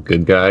real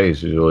good guy.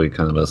 He's usually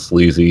kind of a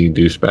sleazy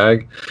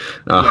douchebag.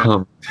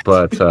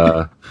 But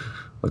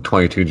like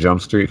 22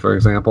 Jump Street, for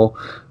example.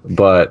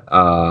 But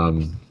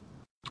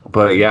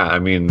yeah, I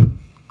mean,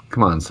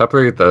 come on,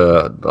 separate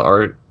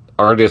the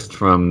artist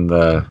from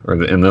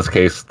or in this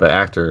case, the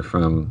actor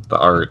from the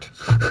art.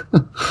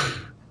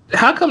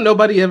 How come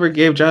nobody ever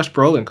gave Josh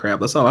Brolin crap?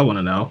 That's all I want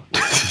to know.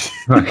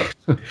 Right.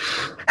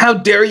 How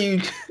dare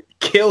you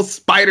kill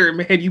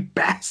Spider-Man, you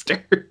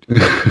bastard?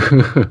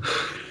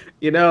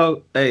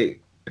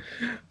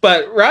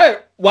 But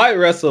Wyatt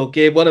Russell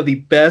gave one of the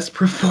best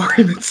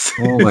performances.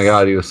 Oh my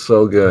god, he was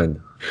so good.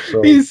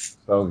 He's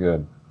so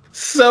good.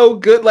 So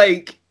good.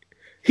 Like,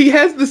 he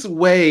has this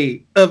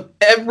way of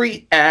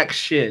every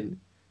action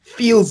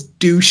feels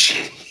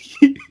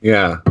douchey.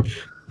 Yeah.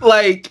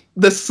 Like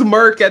the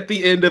smirk at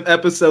the end of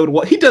episode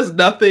 1. He does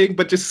nothing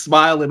but just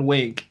smile and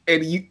wink.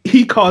 And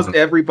he caused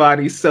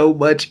everybody so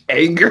much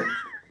anger.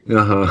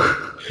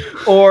 Uh-huh.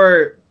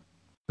 Or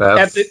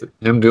that's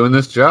him doing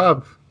this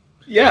job.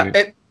 Yeah.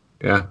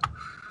 Yeah.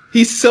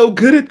 He's so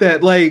good at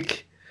that.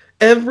 Like,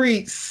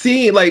 every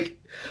scene, like,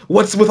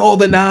 what's with all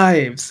the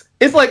knives?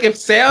 It's like if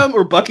Sam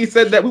or Bucky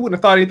said that, we wouldn't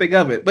have thought anything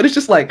of it. But it's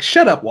just like,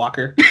 shut up,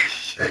 Walker.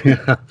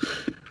 Yeah.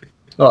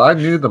 Well, I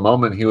knew the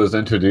moment he was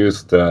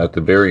introduced at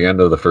the very end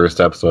of the first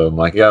episode. I'm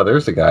like, yeah,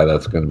 there's a guy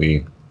that's going to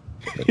be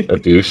a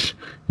douche.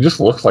 He just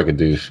looks like a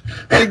douche.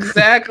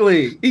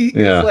 Exactly. He's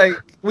like,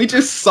 we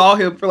just saw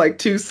him for like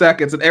 2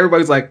 seconds, and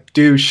everybody's like,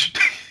 douche.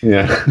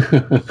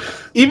 Yeah.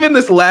 Even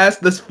this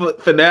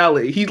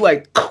finale, he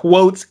like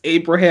quotes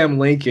Abraham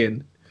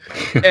Lincoln,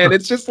 and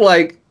it's just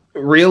like,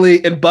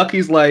 really? And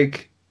Bucky's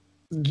like,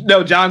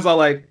 no, John's all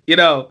like,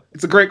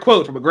 it's a great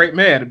quote from a great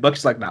man, and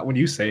Bucky's like, not when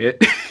you say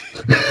it.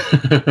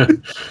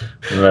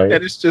 Right.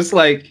 And it's just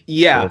like,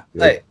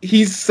 like,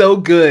 he's so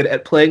good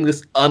at playing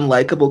this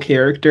unlikable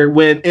character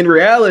when in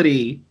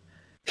reality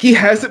he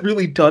hasn't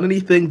really done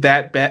anything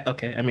that bad.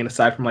 Okay, I mean,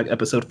 aside from like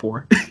episode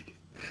 4.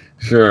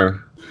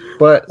 Sure.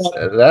 But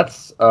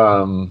that's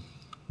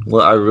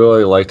what I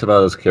really liked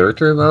about his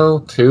character, though,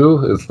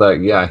 too, is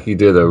that, he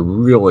did a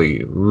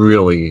really,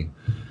 really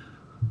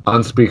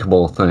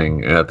unspeakable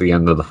thing at the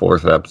end of the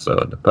 4th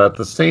episode. But at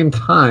the same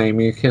time,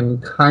 you can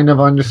kind of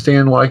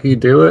understand why he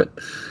do it.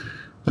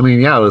 I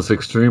mean, it was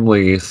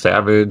extremely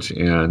savage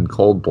and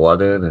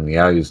cold-blooded, and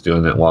he's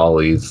doing it while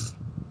he's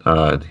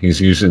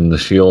using the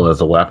shield as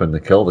a weapon to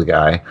kill the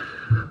guy.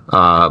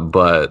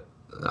 But,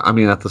 I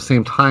mean, at the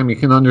same time, you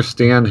can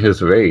understand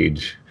his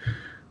rage,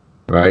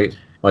 right?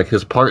 Like,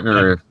 his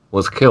partner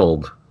was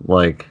killed.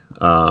 Like,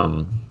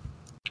 I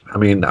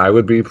mean, I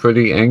would be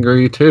pretty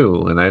angry,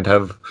 too, and I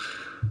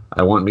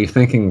wouldn't be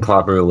thinking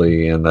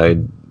properly, and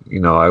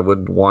I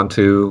would want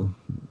to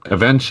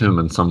avenge him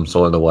in some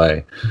sort of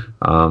way.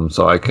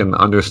 So I can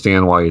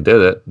understand why he did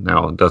it.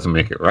 Now, it doesn't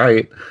make it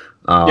right,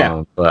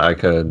 but I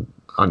could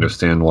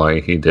understand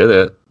why he did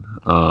it.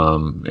 But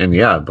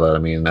I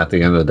mean, at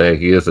the end of the day,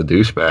 he is a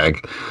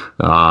douchebag.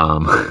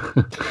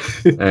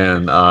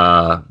 And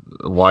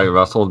Wyatt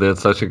Russell did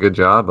such a good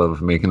job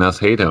of making us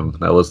hate him.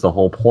 That was the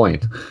whole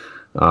point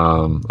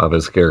of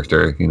his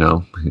character. He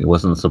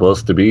wasn't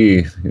supposed to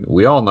be.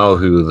 We all know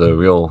who the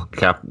real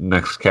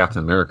next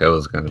Captain America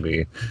was going to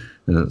be.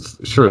 And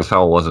it's sure as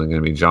hell wasn't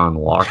going to be John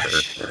Walker.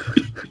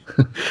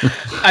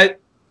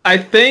 I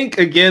think,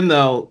 again,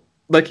 though,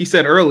 like you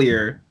said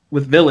earlier,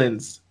 with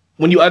villains,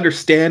 when you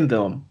understand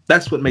them,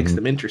 that's what makes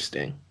them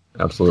interesting.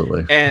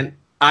 Absolutely. And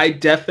I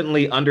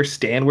definitely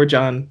understand where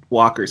John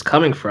Walker's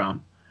coming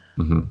from.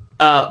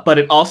 But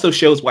it also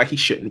shows why he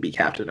shouldn't be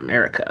Captain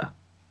America.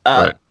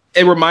 Right.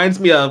 It reminds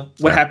me of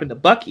what happened to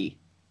Bucky,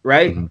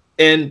 right?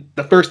 In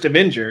the first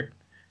Avenger,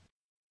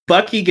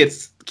 Bucky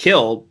gets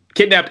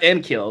kidnapped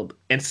and killed,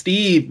 and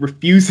Steve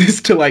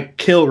refuses to like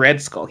kill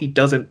Red Skull.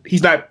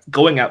 He's not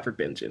going out for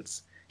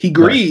vengeance. He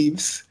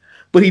grieves,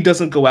 but he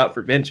doesn't go out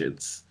for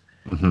vengeance.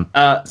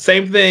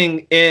 Same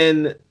thing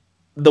in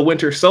The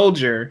Winter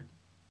Soldier.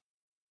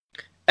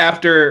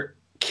 After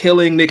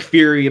killing Nick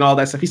Fury and all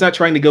that stuff, he's not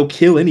trying to go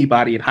kill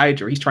anybody in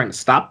Hydra. He's trying to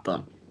stop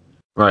them.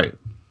 Right.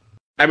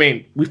 I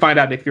mean, we find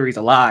out Nick Fury's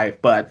alive,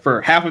 but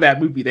for half of that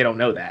movie, they don't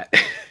know that.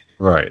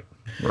 Right.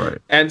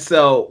 And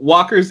so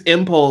Walker's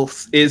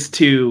impulse is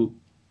to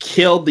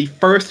kill the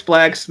first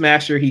Flag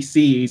Smasher he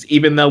sees,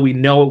 even though we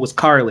know it was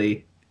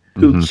Carly,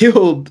 who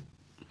killed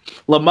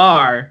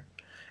Lamar.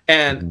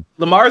 And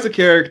Lamar is a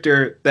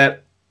character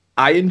that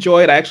I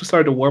enjoyed. I actually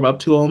started to warm up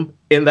to him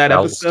in that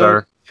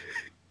episode.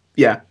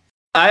 Yeah.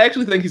 I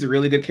actually think he's a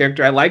really good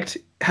character. I liked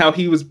how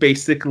he was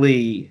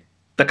basically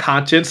the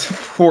conscience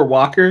for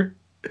Walker.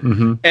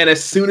 And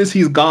as soon as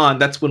he's gone,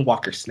 that's when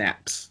Walker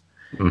snaps.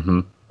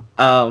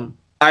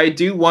 I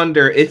do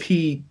wonder if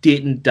he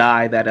didn't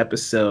die that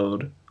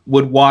episode,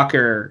 would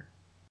Walker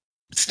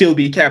still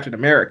be Captain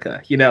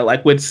America?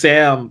 Like, would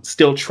Sam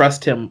still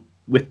trust him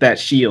with that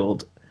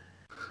shield?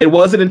 It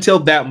wasn't until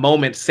that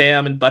moment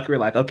Sam and Bucky were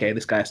like, okay,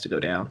 this guy has to go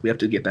down. We have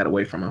to get that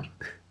away from him.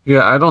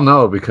 Yeah, I don't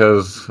know,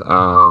 because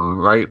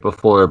right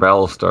before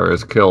Battlestar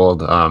is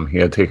killed, he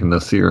had taken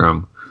the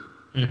serum.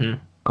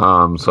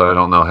 So I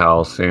don't know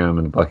how Sam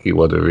and Bucky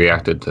would have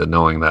reacted to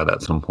knowing that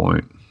at some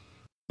point.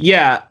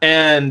 Yeah,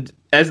 and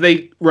as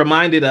they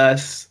reminded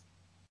us,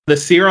 the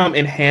serum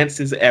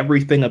enhances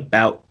everything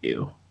about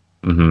you.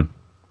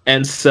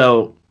 And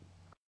so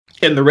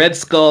in the Red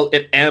Skull,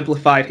 it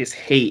amplified his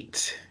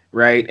hate,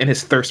 right? And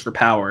his thirst for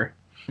power.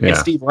 And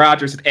Steve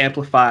Rogers, it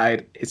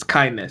amplified his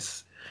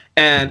kindness.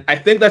 And I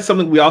think that's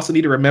something we also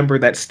need to remember,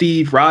 that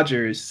Steve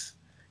Rogers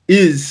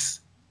is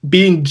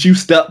being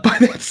juiced up by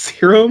that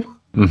serum.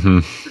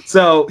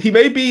 So he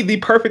may be the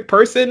perfect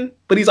person,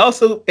 but he's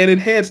also an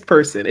enhanced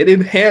person. It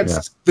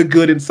enhanced the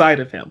good inside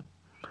of him.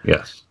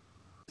 Yes.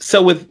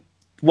 So with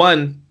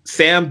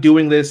Sam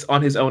doing this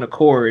on his own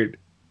accord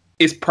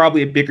is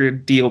probably a bigger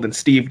deal than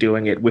Steve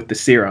doing it with the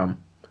serum.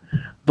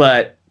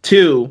 But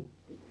 2,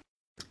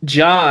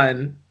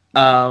 John,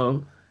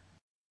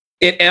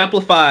 it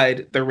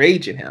amplified the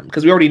rage in him,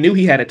 because we already knew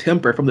he had a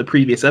temper from the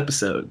previous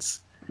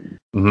episodes.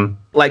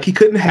 Like, he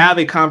couldn't have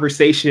a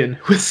conversation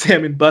with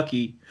Sam and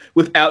Bucky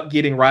without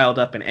getting riled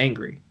up and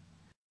angry.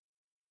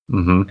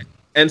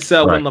 And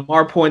so when Right.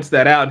 Lamar points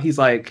that out, he's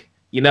like,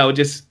 it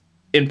just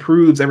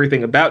improves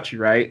everything about you,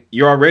 right?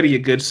 You're already a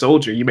good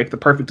soldier. You make the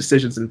perfect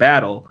decisions in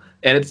battle.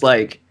 And it's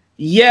like,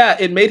 yeah,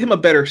 it made him a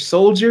better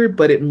soldier,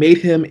 but it made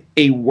him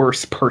a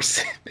worse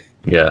person.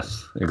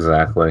 Yes,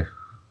 exactly.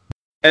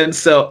 And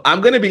so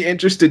I'm going to be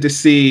interested to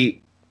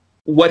see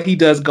what he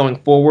does going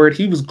forward.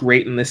 He was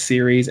great in this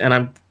series, and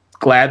I'm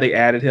glad they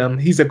added him.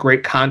 He's a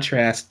great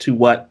contrast to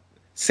what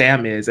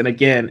Sam is. And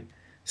again,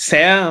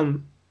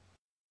 Sam,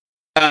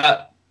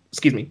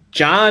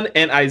 John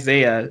and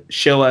Isaiah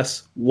show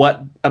us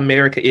what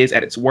America is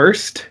at its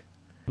worst.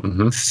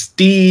 Mm-hmm.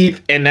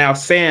 Steve and now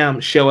Sam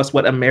show us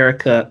what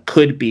America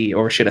could be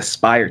or should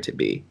aspire to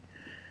be.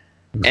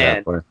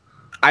 Exactly. And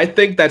I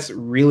think that's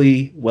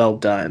really well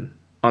done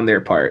on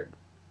their part.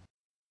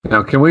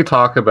 Now, can we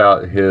talk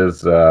about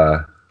his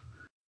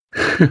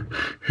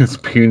his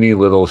puny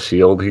little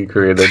shield he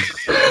created?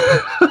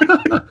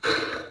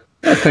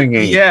 That thing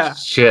ain't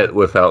shit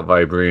without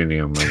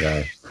vibranium, my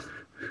guy.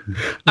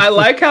 I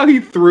like how he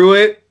threw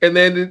it and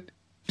then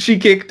she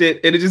kicked it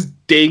and it just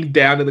dinged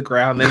down to the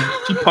ground. Then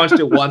she punched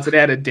it once and it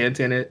had a dent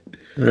in it.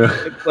 Yeah.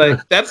 It's like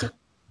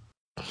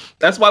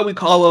that's why we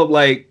call him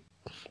like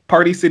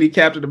Party City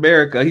Captain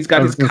America. He's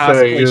got his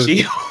cosplay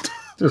shield.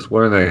 Just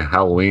wearing a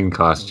Halloween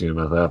costume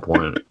at that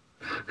point.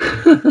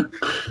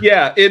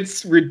 Yeah,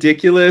 it's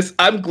ridiculous.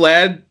 I'm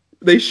glad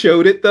they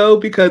showed it though,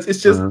 because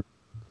it's just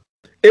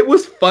it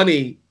was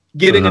funny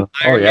getting an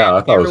Iron Man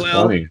I thought it was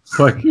funny. It's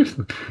like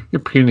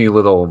your puny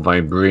little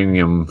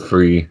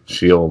vibranium-free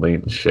shield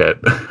ain't shit.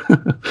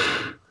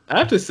 I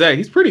have to say,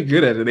 he's pretty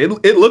good at it.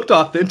 It looked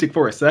authentic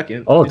for a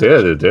second. Oh, it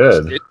did.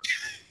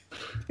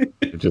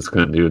 It just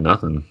couldn't do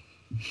nothing.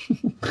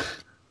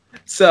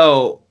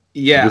 So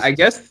yeah, I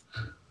guess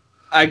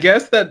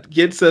that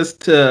gets us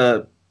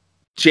to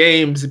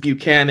James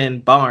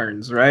Buchanan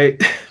Barnes,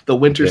 right? The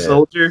Winter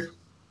Soldier.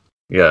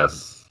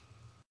 Yes.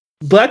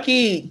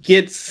 Bucky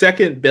gets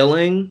second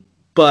billing,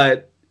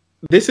 but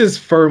this is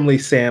firmly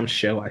Sam's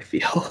show, I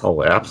feel.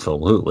 Oh,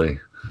 absolutely.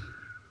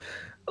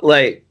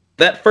 Like,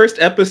 that first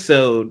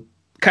episode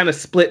kind of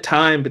split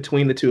time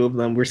between the two of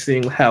them. We're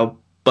seeing how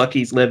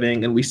Bucky's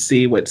living, and we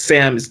see what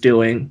Sam is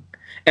doing.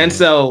 And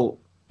so,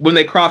 when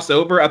they cross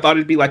over, I thought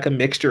it'd be like a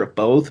mixture of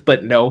both,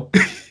 but no.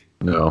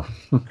 No.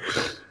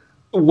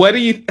 How do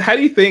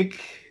you think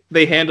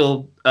they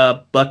handled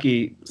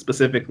Bucky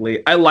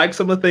specifically? I like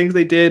some of the things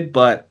they did,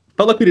 but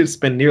felt like we didn't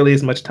spend nearly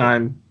as much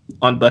time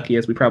on Bucky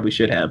as we probably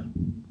should have.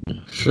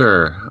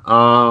 Sure.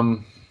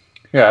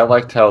 Yeah, I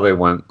liked how they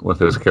went with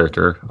his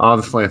character.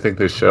 Honestly, I think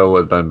this show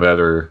would have been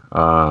better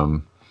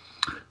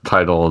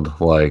titled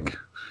like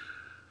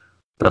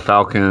The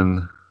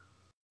Falcon ...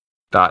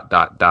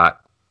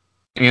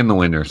 and the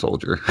Winter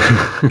Soldier.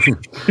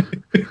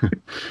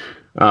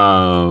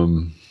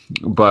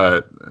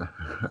 But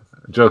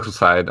jokes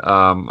aside,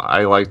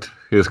 I liked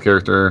his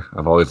character.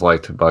 I've always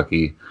liked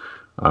Bucky.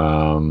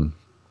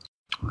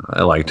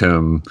 I liked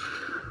him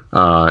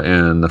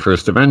in the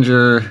first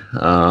Avenger,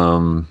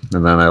 and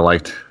then I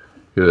liked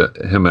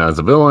him as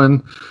a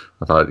villain.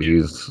 I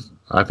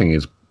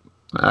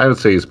would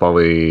say he's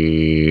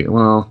probably,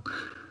 well,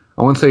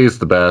 I wouldn't say he's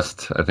the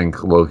best. I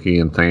think Loki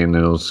and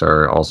Thanos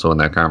are also in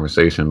that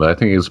conversation, but I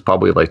think he's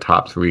probably like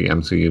top 3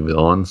 MCU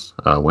villains.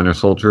 Winter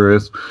Soldier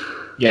is.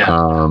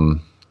 Yeah.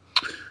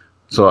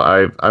 So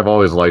I've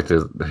always liked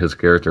his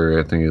character.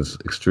 I think he's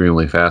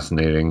extremely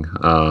fascinating.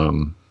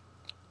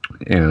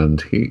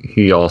 And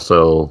he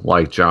also,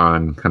 like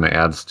John, kind of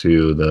adds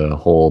to the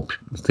whole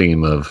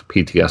theme of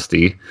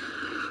PTSD.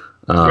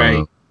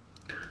 Right.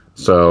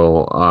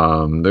 So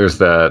there's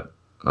that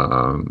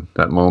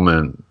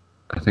moment,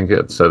 I think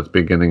it's at the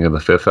beginning of the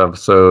 5th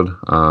episode,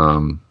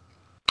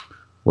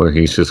 where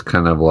he's just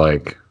kind of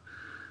like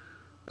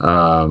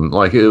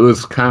it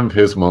was kind of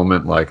his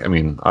moment. Like, I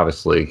mean,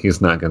 obviously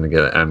he's not going to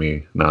get an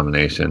Emmy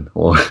nomination,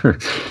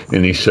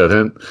 and he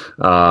shouldn't.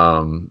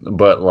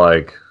 But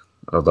like,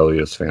 although he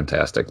was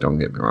fantastic, don't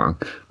get me wrong.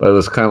 But it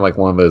was kind of like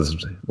one of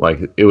his, like,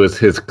 it was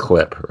his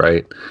clip,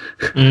 right?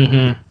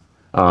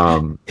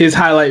 Mm-hmm. His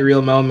highlight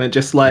reel moment,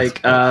 just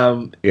like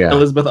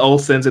Elizabeth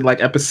Olsen's in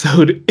like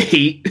episode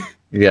 8.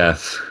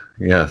 Yes.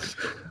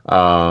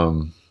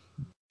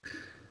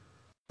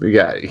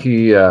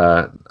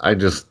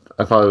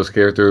 I thought his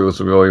character was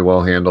really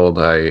well handled.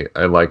 I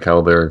like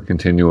how they're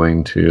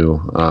continuing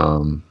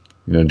to,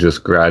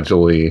 just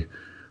gradually,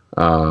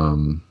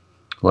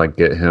 like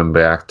get him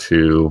back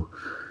to,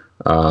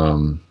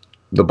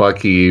 the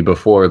Bucky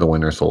before the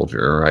Winter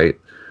Soldier, right?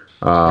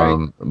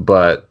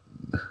 But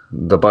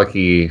the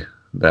Bucky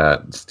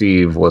that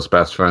Steve was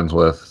best friends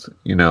with,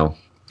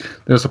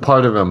 there's a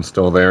part of him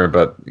still there,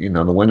 but the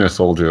Winter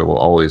Soldier will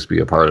always be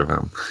a part of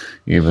him,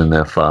 even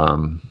if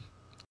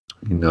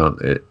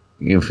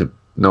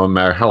no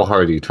matter how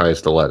hard he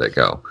tries to let it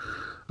go.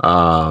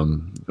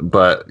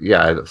 But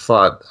yeah, I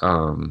thought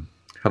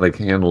how they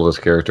handled this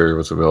character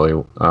was really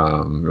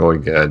really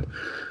good.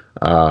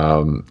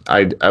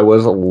 I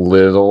was a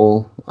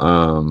little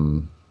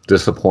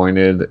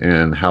disappointed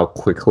in how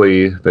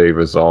quickly they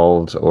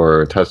resolved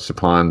or touched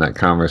upon that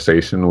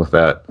conversation with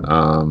that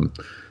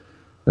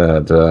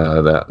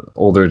that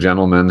older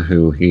gentleman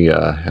who he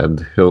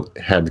had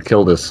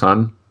killed his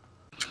son.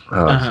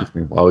 Excuse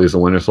me, while he was a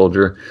Winter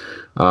Soldier.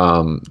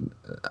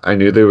 I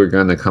knew they were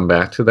going to come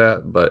back to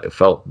that, but it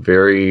felt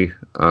very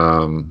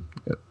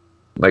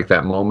like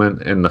that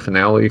moment in the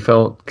finale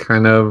felt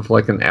kind of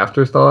like an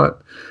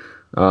afterthought.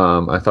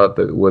 I thought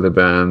that would have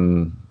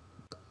been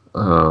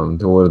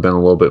there would have been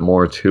a little bit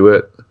more to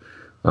it.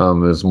 It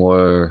was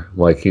more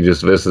like he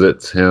just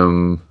visits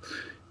him.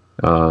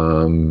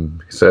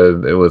 He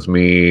said it was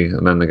me,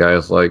 and then the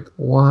guy's like,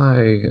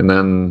 "Why?" And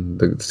then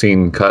the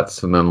scene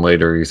cuts, and then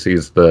later he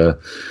sees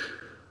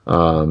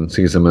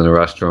sees him in a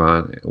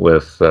restaurant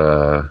with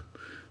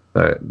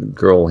that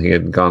girl he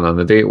had gone on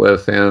a date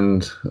with,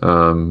 and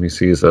he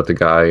sees that the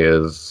guy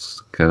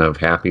is kind of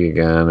happy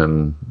again,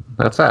 and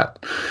that's that.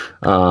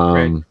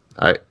 Right.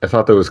 I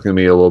thought there was going to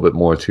be a little bit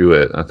more to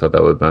it. I thought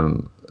that would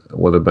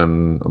have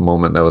been a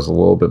moment that was a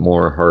little bit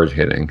more hard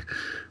hitting.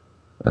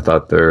 I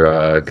thought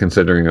they're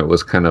considering it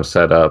was kind of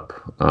set up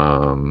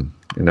and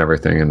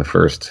everything in the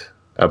first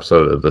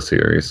episode of the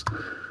series.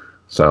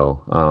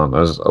 So I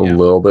was a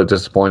little bit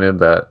disappointed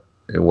that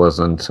it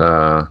wasn't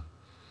that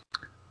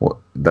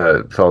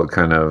it felt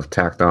kind of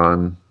tacked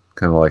on,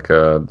 kind of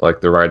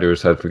like the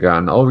writers had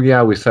forgotten. Oh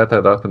yeah, we set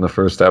that up in the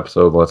first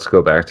episode. Let's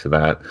go back to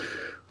that,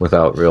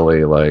 without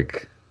really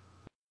like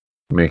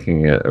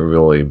making it a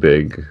really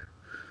big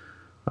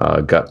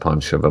gut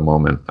punch of a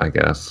moment, I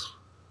guess,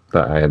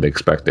 that I had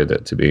expected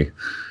it to be.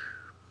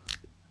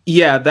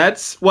 Yeah,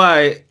 that's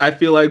why I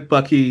feel like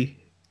Bucky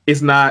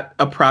is not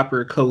a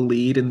proper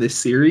co-lead in this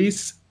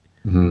series.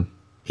 Mm-hmm.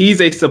 He's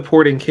a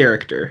supporting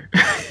character.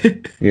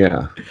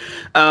 Yeah.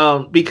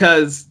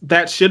 Because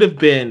that should have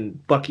been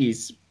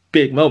Bucky's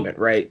big moment,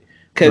 right?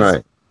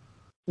 Because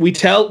we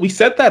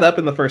set that up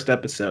in the first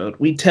episode.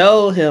 We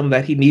tell him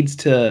that he needs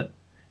to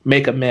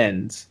make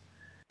amends.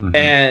 Mm-hmm.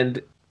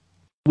 And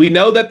we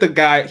know that the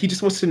guy, he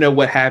just wants to know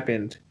what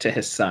happened to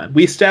his son.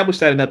 We established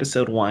that in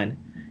episode 1.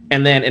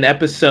 And then in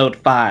episode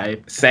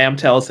 5, Sam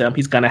tells him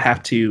he's going to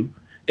have to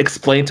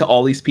explain to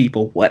all these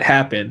people what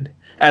happened,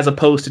 as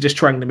opposed to just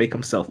trying to make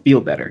himself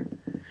feel better.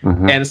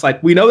 Mm-hmm. And it's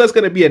like, we know that's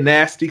going to be a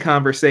nasty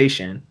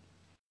conversation.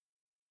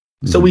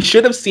 Mm-hmm. So we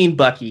should have seen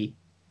Bucky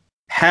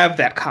have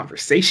that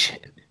conversation.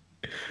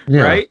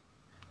 Yeah.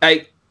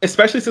 Right?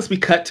 Especially since we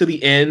cut to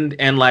the end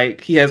and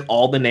like he has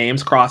all the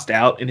names crossed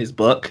out in his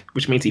book,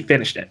 which means he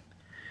finished it.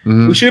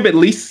 Mm-hmm. We should have at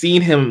least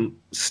seen him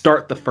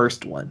start the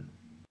first one.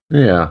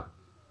 Yeah.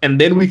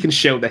 And then we can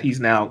show that he's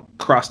now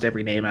crossed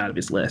every name out of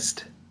his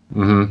list.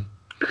 Mm-hmm.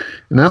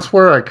 And that's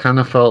where I kind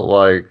of felt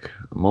like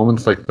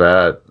moments like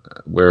that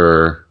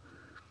where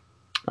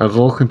I was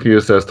a little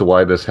confused as to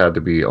why this had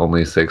to be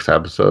only 6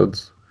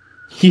 episodes.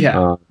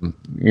 Yeah.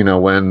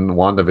 When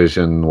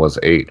WandaVision was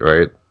 8,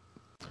 right?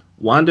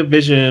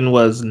 WandaVision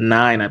was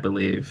 9, I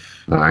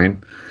believe.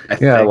 9? I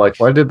think. Like,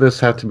 why did this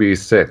have to be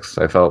 6?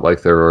 I felt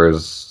like there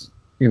was,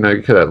 you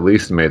could at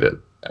least made it,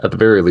 at the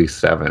very least,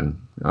 7.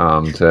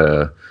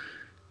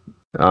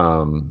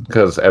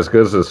 Because as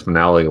good as this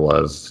finale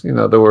was,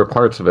 there were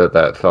parts of it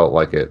that felt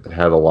like it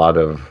had a lot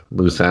of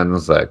loose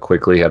ends that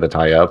quickly had to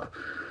tie up.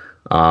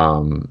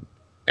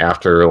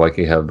 After, like,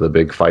 you have the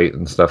big fight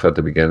and stuff at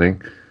the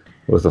beginning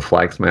with the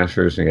Flag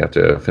Smashers, you have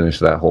to finish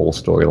that whole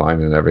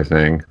storyline and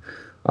everything.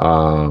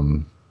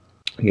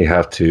 You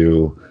have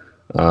to,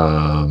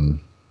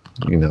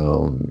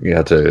 you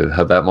have to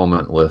have that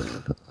moment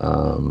with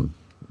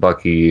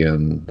Bucky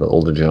and the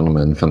older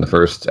gentleman from the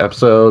first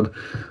episode.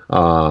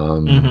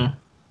 Mm-hmm.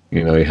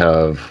 You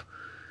have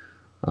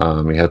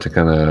to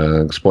kind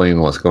of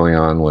explain what's going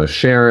on with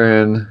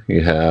Sharon.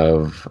 You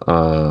have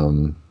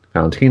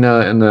Valentina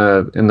in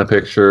the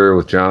picture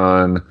with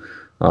John.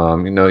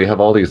 You have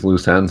all these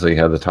loose ends that you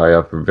had to tie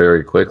up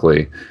very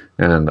quickly,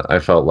 and I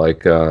felt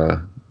like at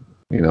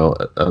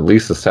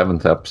least the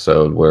 7th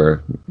episode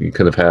where you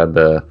could have had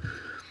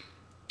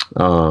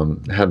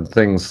had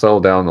things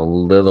settle down a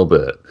little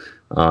bit.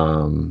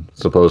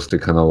 Supposed to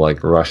kind of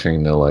like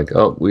rushing to like,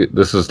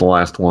 this is the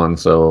last one,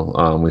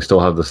 so we still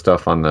have the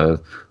stuff on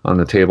the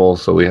table,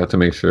 so we have to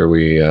make sure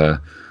we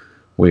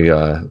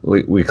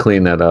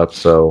clean that up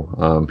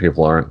so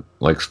people aren't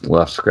like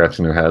left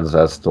scratching their heads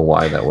as to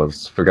why that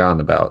was forgotten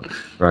about,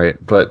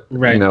 right? But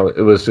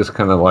it was just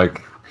kind of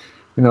like,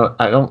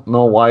 I don't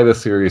know why the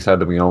series had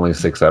to be only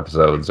 6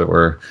 episodes. There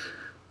were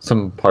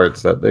some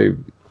parts that they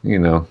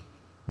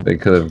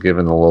could have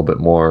given a little bit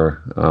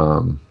more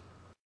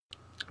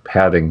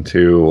padding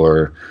to,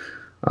 or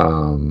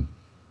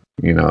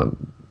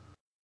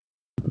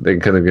they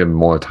could have given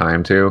more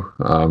time to,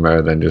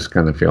 rather than just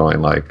kind of feeling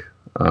like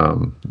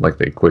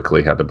they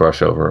quickly had to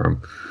brush over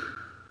them.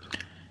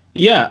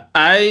 Yeah,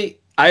 I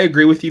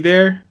agree with you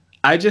there.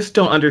 I just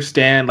don't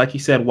understand, like you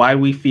said, why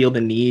we feel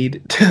the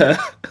need to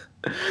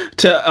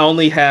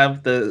only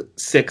have the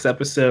 6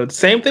 episodes.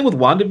 Same thing with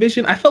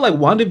WandaVision. I felt like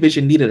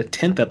WandaVision needed a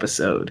 10th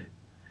episode.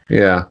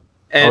 Yeah.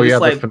 And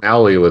the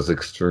finale was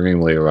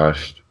extremely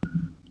rushed.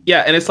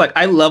 Yeah, and it's like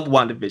I love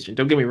WandaVision.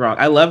 Don't get me wrong.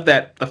 I love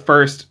that the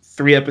first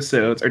 3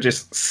 episodes are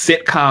just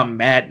sitcom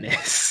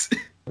madness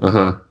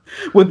Uh-huh.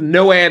 with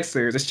no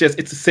answers. It's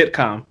a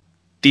sitcom.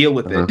 Deal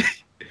with Uh-huh. it.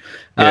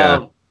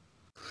 Yeah.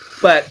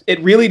 But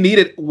it really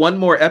needed one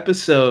more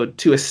episode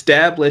to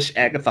establish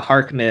Agatha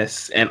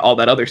Harkness and all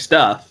that other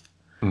stuff.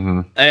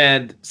 Mm-hmm.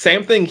 And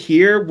same thing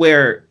here,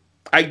 where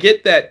I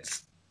get that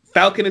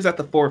Falcon is at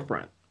the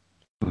forefront,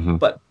 Mm-hmm.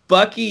 but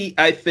Bucky,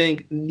 I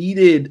think,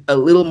 needed a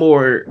little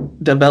more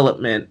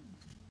development.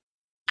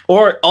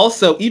 Or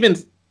also, even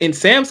in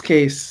Sam's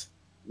case,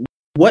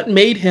 what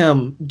made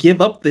him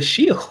give up the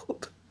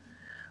shield?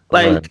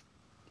 Like, Right.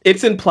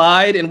 it's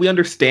implied, and we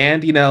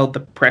understand,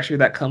 the pressure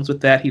that comes with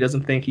that. He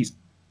doesn't think he's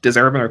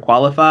deserving or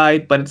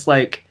qualified, but it's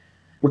like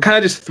we're kind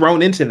of just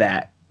thrown into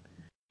that.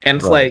 And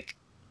it's Right. like,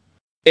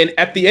 and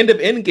at the end of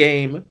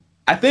Endgame,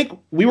 I think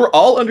we were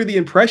all under the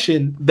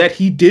impression that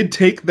he did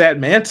take that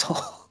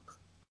mantle.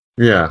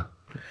 Yeah.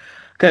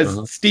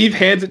 Because Steve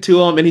hands it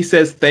to him and he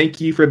says,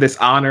 "Thank you for this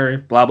honor,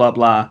 blah, blah,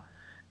 blah."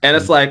 And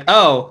it's like,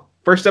 oh,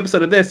 first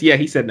episode of this, yeah,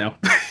 he said no.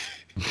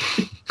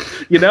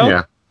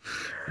 Yeah.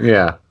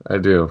 Yeah, I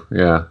do.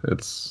 Yeah,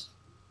 it's.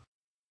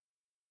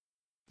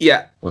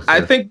 Yeah,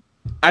 I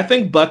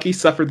think Bucky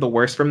suffered the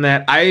worst from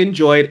that. I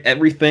enjoyed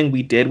everything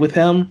we did with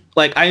him.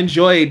 Like, I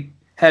enjoyed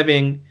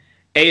having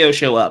Ayo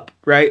show up,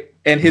 right?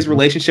 And his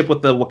relationship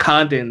with the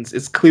Wakandans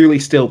is clearly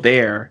still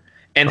there.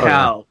 And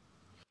how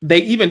they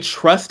even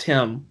trust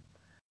him.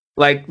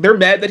 Like, they're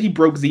mad that he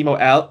broke Zemo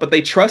out, but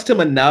they trust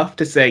him enough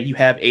to say, you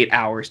have 8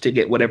 hours to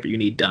get whatever you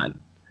need done.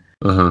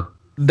 Uh-huh.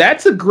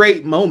 That's a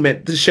great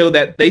moment to show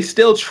that they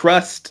still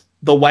trust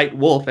the White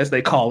Wolf, as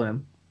they call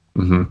him.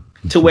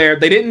 Mm-hmm. To where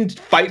they didn't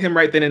fight him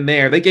right then and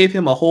there. They gave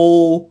him a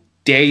whole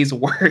day's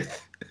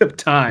worth of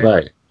time.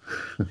 Right.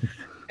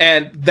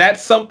 And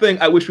that's something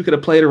I wish we could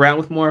have played around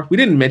with more. We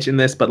didn't mention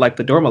this, but like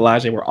the Dora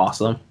Milaje were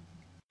awesome.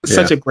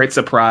 Such a great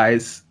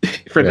surprise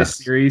for this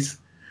series.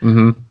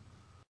 Mm-hmm.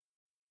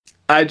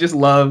 I just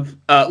love,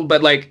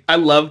 but like, I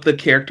love the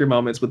character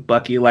moments with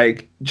Bucky.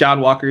 Like,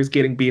 John Walker's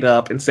getting beat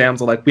up, and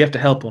Sam's like, we have to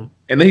help him.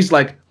 And then he's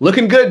like,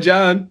 looking good,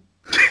 John.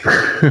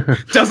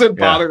 Doesn't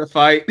bother to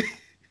fight.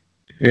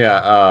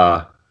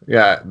 Yeah,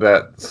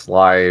 that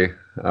sly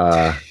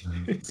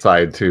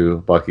side to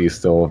Bucky's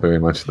still very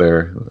much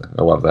there.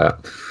 I love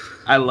that.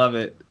 I love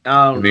it.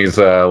 And he's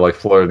like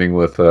flirting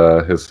with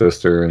his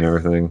sister and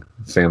everything,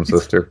 Sam's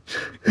sister.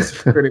 He's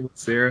flirting with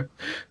Sarah.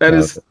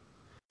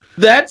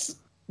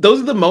 Those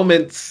are the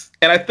moments,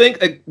 and I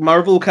think like,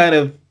 Marvel kind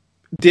of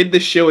did the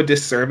show a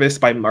disservice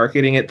by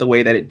marketing it the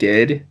way that it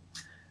did.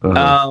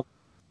 Uh-huh.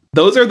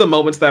 Those are the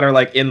moments that are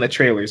like in the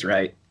trailers,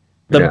 right?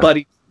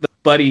 The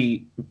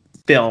buddy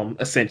film,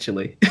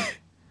 essentially.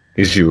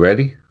 Is you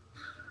ready?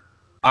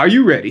 Are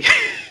you ready?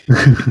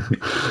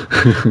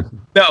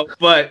 No,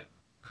 but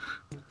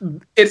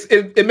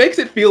it makes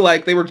it feel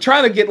like they were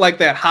trying to get like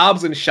that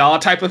Hobbs and Shaw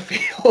type of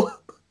feel.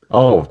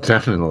 Oh,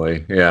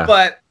 definitely, yeah.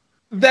 But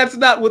that's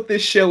not what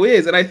this show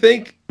is, and I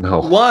think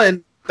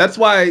that's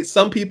why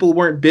some people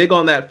weren't big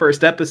on that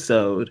first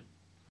episode.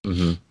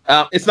 Mm-hmm.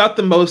 It's not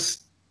the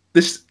most.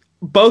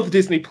 Both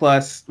Disney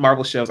Plus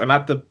Marvel shows are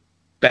not the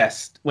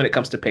best when it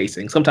comes to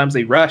pacing. Sometimes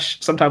they rush,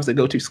 sometimes they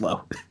go too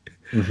slow.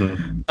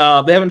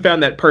 Mm-hmm. They haven't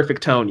found that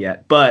perfect tone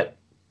yet, but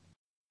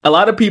a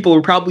lot of people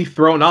were probably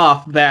thrown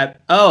off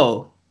that,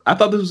 oh, I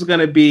thought this was going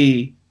to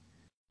be,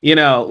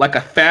 like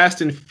a Fast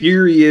and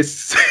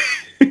Furious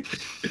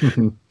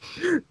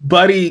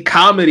buddy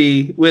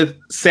comedy with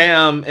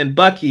Sam and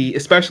Bucky,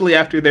 especially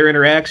after their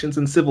interactions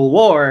in Civil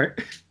War.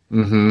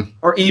 Mm-hmm.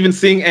 Or even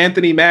seeing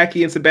Anthony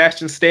Mackie and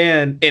Sebastian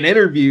Stan in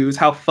interviews,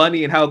 how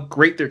funny and how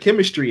great their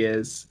chemistry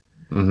is.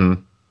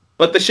 Mm-hmm.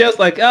 But the show's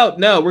like, oh,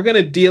 no, we're going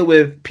to deal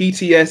with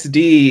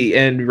PTSD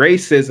and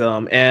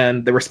racism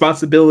and the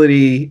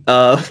responsibility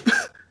of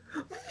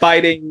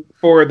fighting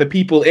for the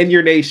people in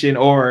your nation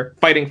or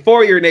fighting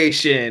for your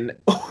nation.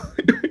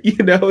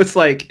 It's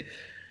like,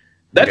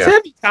 that's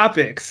heavy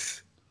topics.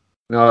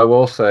 No, I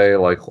will say,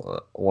 like,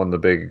 one of the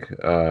big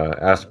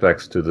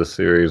aspects to the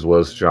series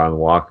was John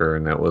Walker,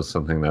 and that was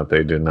something that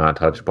they did not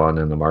touch upon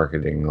in the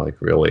marketing,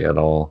 like, really at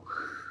all.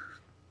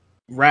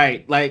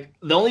 Right. Like,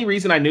 the only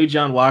reason I knew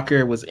John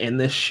Walker was in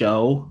this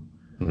show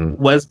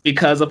was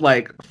because of,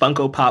 like,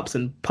 Funko Pops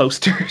and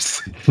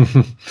posters.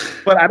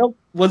 But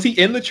was he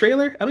in the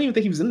trailer? I don't even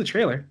think he was in the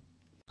trailer.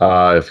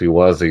 If he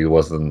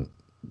wasn't.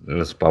 It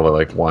was probably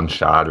like one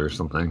shot or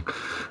something.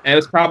 And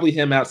it's probably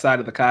him outside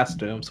of the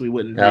costume, so we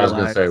wouldn't realize. I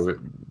was going to say,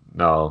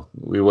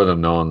 we would have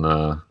known,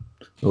 there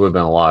would have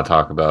been a lot of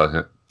talk about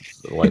him,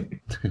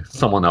 like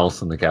someone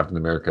else in the Captain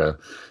America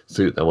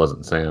suit that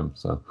wasn't Sam.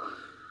 So,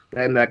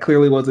 and that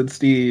clearly wasn't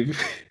Steve.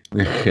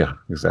 Yeah,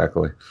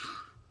 exactly.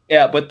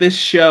 Yeah, but this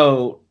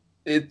show,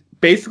 it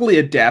basically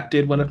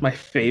adapted one of my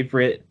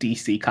favorite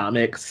DC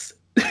comics.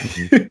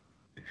 Mm-hmm.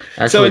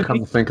 Actually, come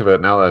to think of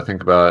it, now that I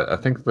think about it, I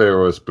think there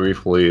was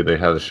briefly, they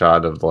had a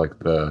shot of like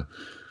the,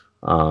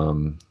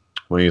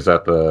 when he's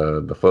at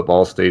the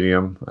football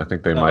stadium. I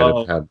think they might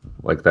have had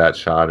like that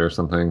shot or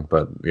something,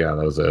 but yeah,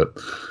 that was it.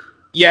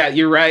 Yeah,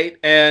 you're right.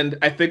 And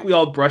I think we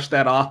all brushed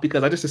that off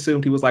because I just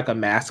assumed he was like a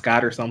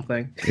mascot or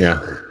something.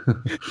 Yeah.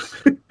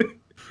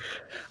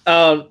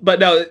 But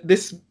no,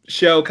 this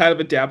show kind of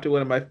adapted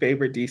one of my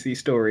favorite DC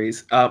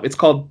stories. It's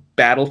called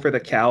Battle for the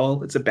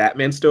Cowl. It's a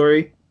Batman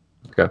story.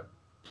 Okay.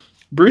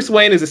 Bruce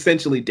Wayne is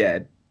essentially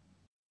dead.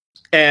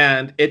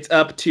 And it's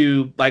up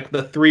to like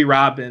the three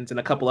Robins and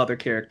a couple other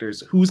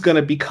characters who's going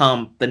to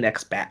become the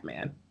next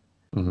Batman.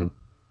 Mm-hmm.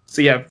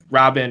 So you have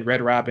Robin,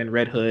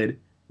 Red Hood.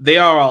 They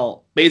are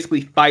all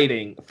basically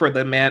fighting for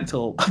the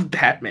mantle of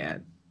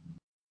Batman.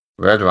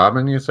 Red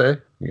Robin, you say?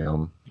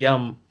 Yum.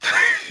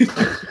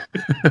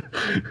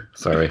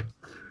 Sorry.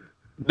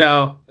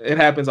 No, it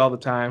happens all the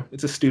time.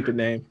 It's a stupid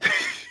name.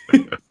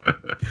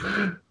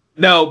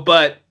 No,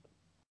 but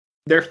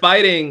they're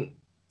fighting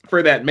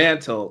for that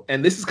mantle.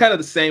 And this is kind of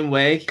the same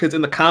way, because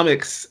in the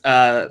comics,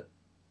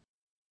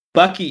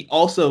 Bucky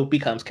also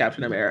becomes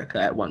Captain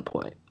America at one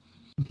point.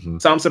 Mm-hmm.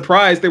 So I'm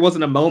surprised there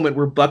wasn't a moment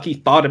where Bucky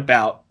thought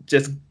about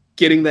just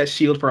getting that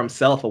shield for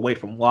himself away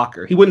from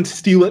Walker. He wouldn't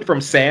steal it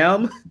from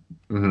Sam.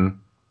 Mm-hmm.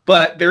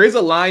 But there is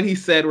a line he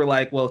said where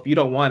like, well, if you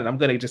don't want it, I'm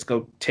going to just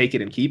go take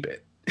it and keep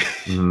it.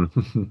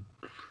 Mm-hmm.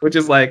 Which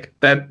is like,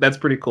 that's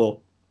pretty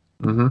cool.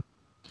 Mm-hmm.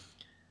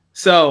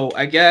 So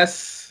I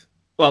guess,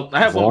 well, I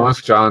have as long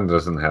as John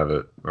doesn't have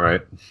it,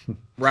 right?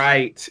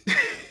 Right.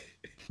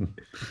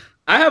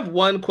 I have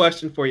one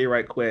question for you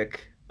right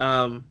quick.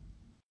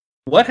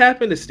 What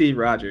happened to Steve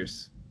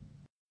Rogers?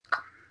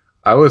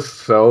 I was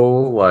so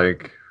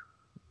like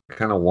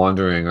kind of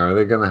wondering, are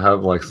they going to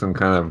have like some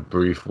kind of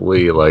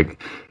briefly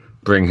like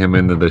bring him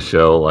into the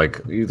show,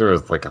 like either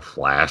as like a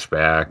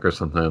flashback or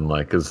something,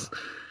 like is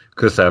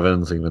Chris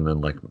Evans even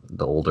in like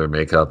the older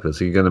makeup, is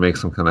he going to make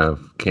some kind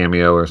of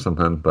cameo or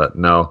something? But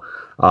no.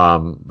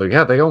 But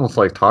yeah, they almost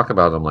like talk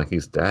about him like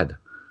he's dead.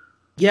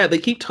 Yeah, they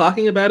keep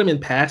talking about him in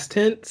past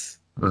tense.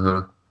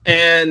 Uh-huh.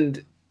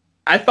 And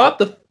I thought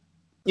the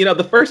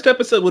first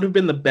episode would have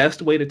been the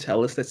best way to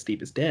tell us that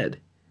Steve is dead.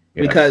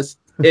 Yes. Because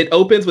it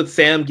opens with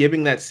Sam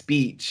giving that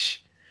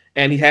speech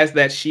and he has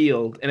that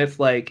shield and it's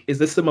like, is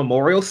this a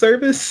memorial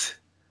service?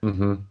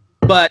 Mm-hmm.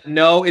 But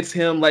no, it's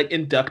him like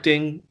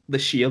inducting the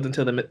shield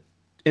into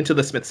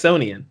the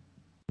Smithsonian.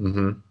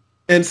 Mm-hmm.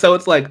 And so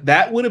it's like,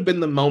 that would have been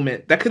the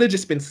moment. That could have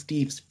just been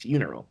Steve's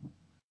funeral.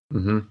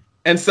 Mm-hmm.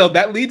 And so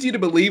that leads you to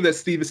believe that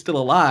Steve is still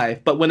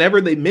alive. But whenever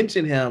they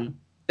mention him,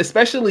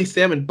 especially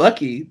Sam and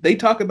Bucky, they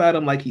talk about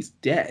him like he's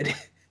dead.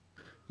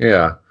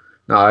 Yeah.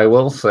 Now, I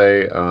will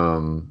say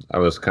I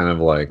was kind of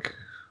like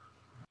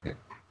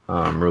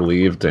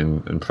relieved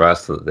and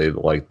impressed that they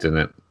like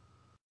didn't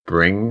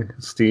bring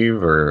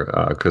Steve or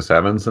Chris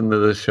Evans into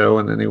the show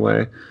in any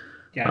way.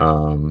 Yeah.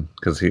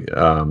 Because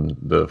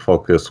the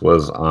focus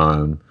was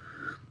on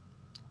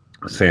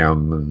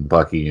Sam and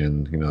Bucky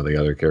and the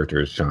other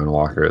characters, John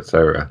Walker,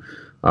 etc.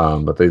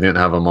 But they didn't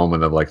have a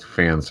moment of like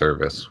fan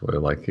service where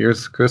like,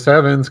 here's Chris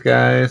Evans,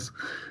 guys.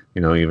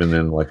 Even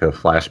in like a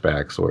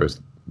flashbacks,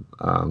 whereas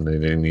they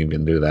didn't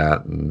even do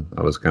that, and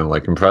I was kind of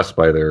like impressed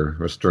by their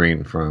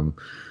restraint from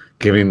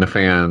giving the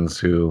fans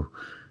who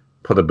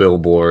put a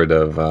billboard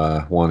of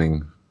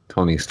wanting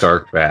Tony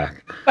Stark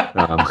back.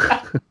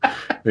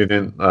 They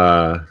didn't.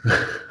 They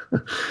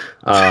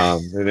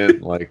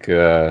didn't like.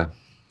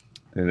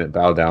 They didn't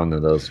bow down to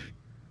those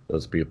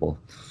people.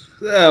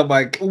 Oh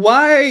my!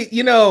 Why?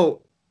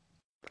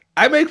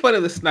 I make fun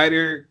of the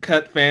Snyder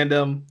Cut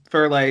fandom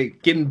for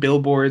like getting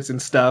billboards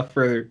and stuff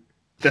for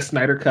the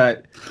Snyder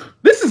Cut.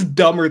 This is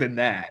dumber than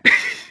that.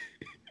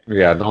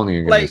 Yeah, don't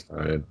even get me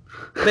started.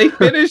 They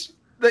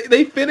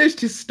finished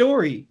his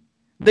story.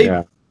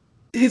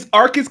 His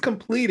arc is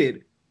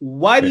completed.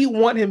 Why do you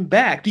want him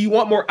back? Do you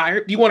want more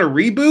Iron? Do you want a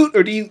reboot,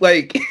 or do you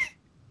like?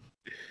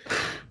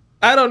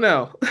 I don't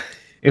know.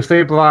 If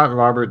they brought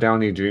Robert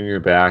Downey Jr.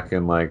 back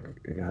and like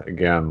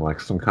again like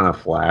some kind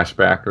of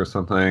flashback or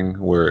something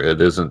where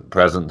it isn't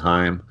present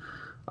time,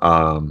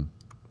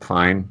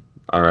 fine,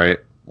 all right,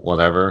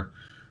 whatever.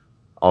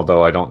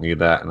 Although I don't need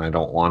that and I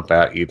don't want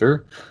that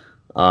either.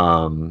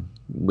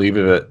 Leave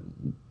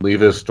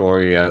his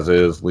story as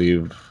is.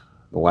 Leave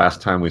the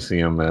last time we see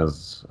him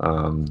as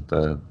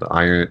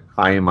the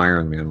I am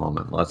Iron Man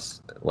moment.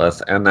 Let's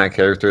end that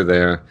character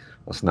there.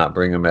 Let's not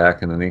bring him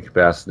back in any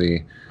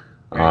capacity.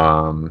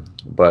 Right.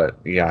 But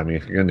yeah, I mean,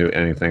 if you're gonna do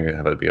anything, it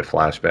have to be a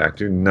flashback.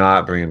 Do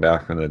not bring him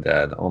back from the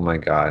dead. Oh my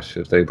gosh,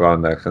 if they brought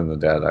him back from the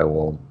dead, I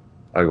will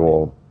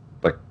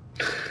like.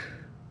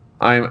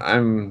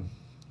 I'm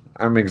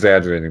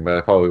exaggerating, but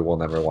I probably will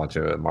never watch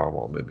a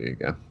Marvel movie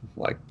again.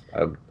 Like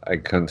I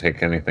couldn't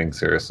take anything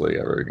seriously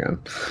ever again.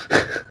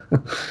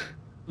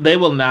 They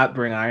will not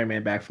bring Iron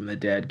Man back from the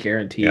dead,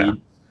 guaranteed. Yeah.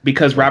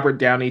 Because Robert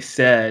Downey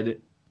said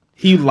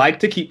he liked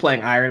to keep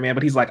playing Iron Man,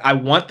 but he's like, I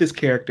want this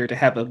character to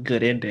have a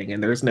good ending,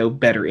 and there's no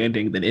better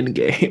ending than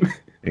Endgame.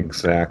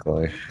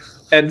 Exactly.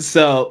 And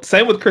so,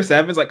 same with Chris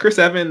Evans. Like, Chris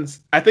Evans,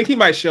 I think he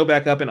might show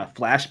back up in a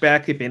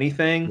flashback, if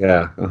anything.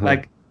 Yeah. Uh-huh.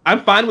 Like,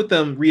 I'm fine with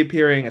them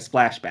reappearing as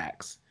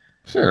flashbacks.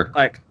 Sure.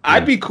 Like, yeah.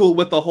 I'd be cool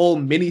with the whole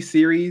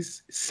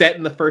mini-series set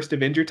in the first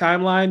Avenger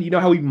timeline. You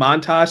know how we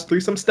montaged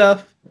through some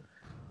stuff?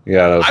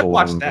 Yeah, that's I'd one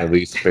watch of my that.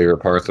 least favorite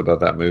parts about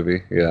that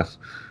movie. Yeah.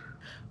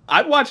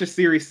 I'd watch a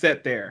series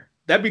set there.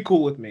 That'd be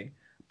cool with me.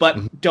 But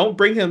Mhm. don't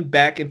bring him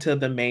back into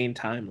the main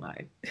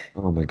timeline.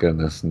 Oh my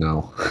goodness,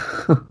 no.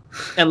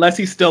 Unless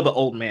he's still the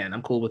old man.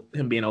 I'm cool with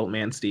him being old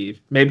man Steve.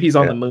 Maybe he's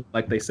on Yeah, the moon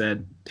like they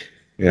said.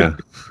 yeah,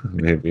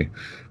 maybe.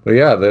 But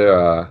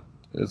yeah,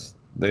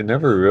 they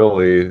never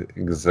really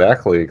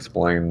exactly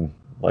explain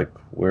like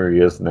where he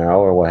is now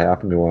or what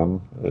happened to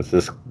him. It's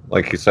just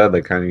like you said,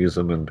 they kind of use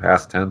him in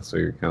past tense, so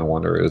you kind of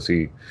wonder, is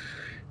he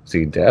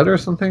dead or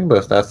something? But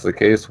if that's the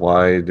case,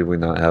 why did we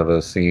not have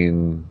a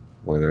scene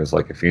where there's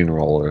like a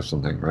funeral or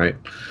something, right?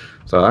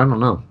 So I don't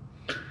know.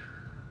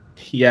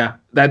 Yeah,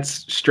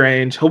 that's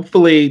strange.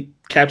 Hopefully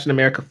Captain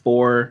America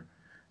 4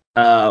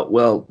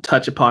 will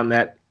touch upon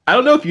that. I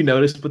don't know if you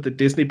noticed, but the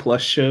Disney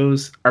Plus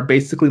shows are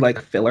basically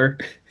like filler.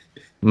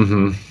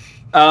 Mm-hmm.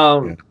 Yeah.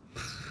 Um,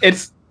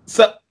 it's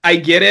so I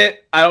get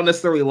it. I don't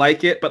necessarily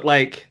like it, but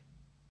like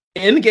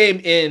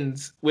Endgame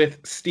ends with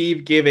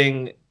Steve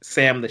giving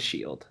Sam the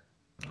shield.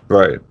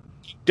 Right.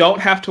 Don't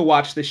have to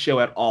watch this show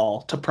at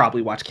all to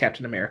probably watch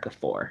Captain America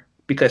 4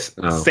 because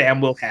Oh.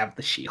 Sam will have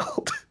the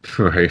shield.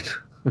 Right.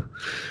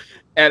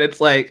 And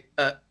it's like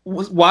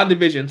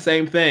WandaVision,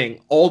 same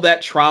thing. All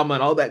that trauma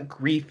and all that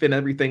grief and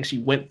everything she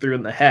went through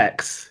in the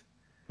Hex.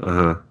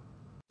 Uh-huh.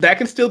 That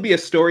can still be a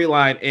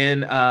storyline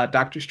in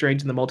Doctor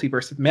Strange in the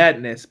Multiverse of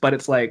Madness, but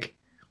it's like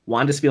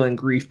Wanda's feeling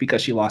grief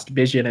because she lost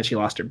Vision and she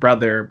lost her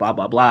brother, blah,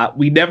 blah, blah.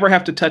 We never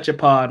have to touch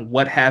upon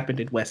what happened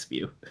in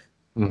Westview.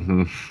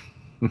 Mm-hmm.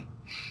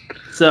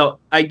 So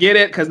I get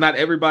it because not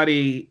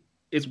everybody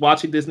is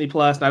watching Disney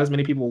Plus. Not as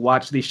many people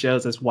watch these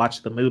shows as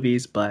watch the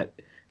movies, but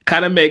it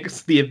kind of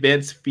makes the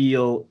events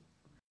feel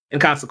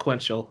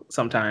inconsequential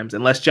sometimes,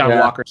 unless John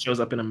Walker shows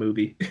up in a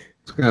movie. I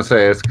was gonna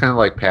say it's kind of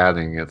like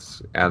padding.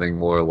 It's adding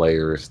more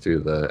layers to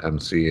the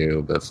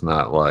MCU. That's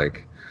not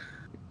like,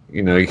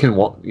 you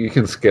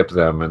can skip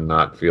them and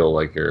not feel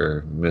like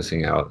you're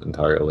missing out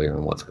entirely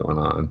on what's going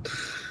on.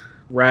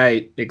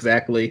 Right,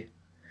 exactly.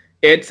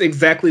 It's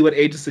exactly what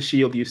Agents of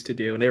S.H.I.E.L.D. used to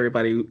do, and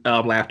everybody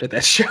laughed at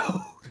that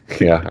show.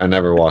 Yeah, I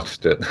never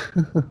watched it.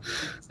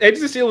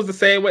 Agents of S.H.I.E.L.D. was the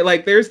same way.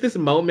 Like, there's this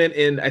moment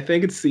in, I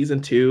think it's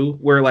season 2,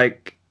 where,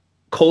 like,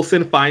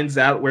 Coulson finds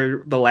out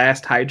where the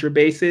last Hydra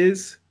base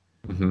is.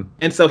 Mm-hmm.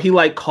 And so he,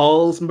 like,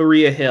 calls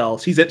Maria Hill.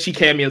 She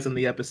cameos in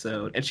the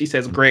episode, and she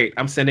says, great,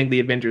 I'm sending the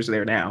Avengers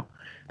there now.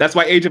 That's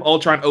why Age of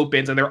Ultron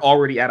opens, and they're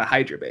already at a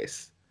Hydra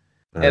base.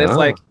 And it's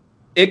like,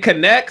 it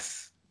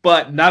connects,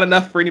 but not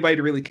enough for anybody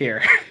to really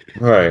care.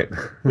 Right.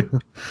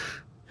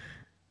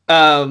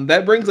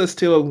 That brings us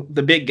to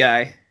the big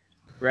guy,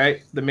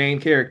 right? The main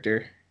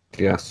character.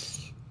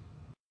 Yes.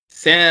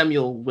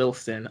 Samuel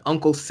Wilson,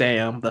 Uncle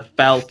Sam, the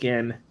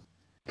Falcon,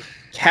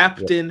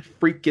 Captain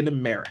freaking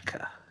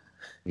America.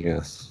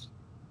 Yes.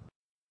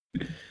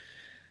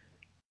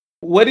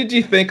 What did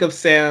you think of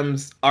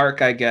Sam's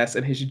arc, I guess,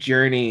 and his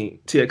journey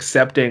to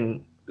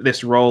accepting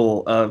this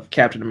role of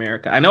Captain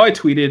America? I know I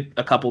tweeted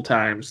a couple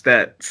times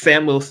that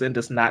Sam Wilson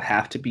does not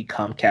have to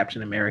become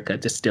Captain America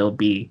to still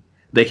be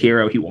the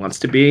hero he wants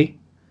to be.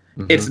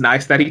 Mm-hmm. It's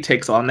nice that he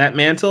takes on that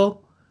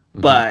mantle,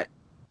 but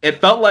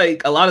it felt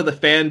like a lot of the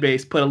fan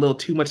base put a little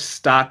too much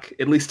stock,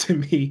 at least to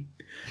me,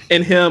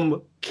 in him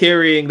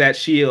carrying that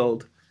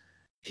shield.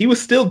 He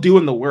was still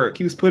doing the work.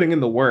 He was putting in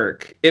the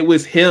work. It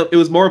was him. It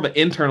was more of an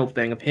internal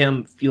thing of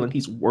him feeling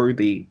he's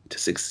worthy to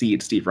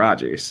succeed Steve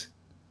Rogers.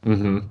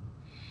 Mm-hmm.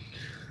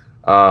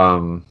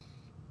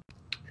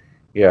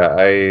 Yeah,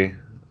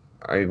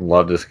 I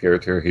love this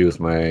character. He was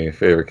my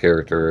favorite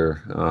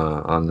character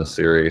on the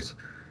series.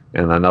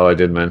 And I know I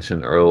did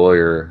mention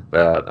earlier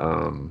that,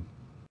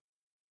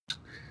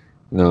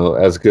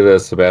 as good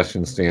as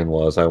Sebastian Stan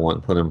was, I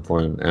want to put him for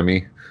an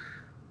Emmy.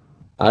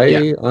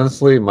 I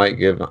honestly might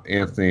give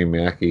Anthony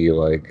Mackie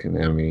like an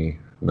Emmy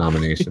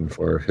nomination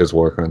for his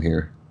work on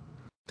here.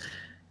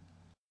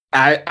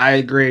 I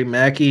agree.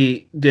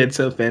 Mackie did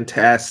some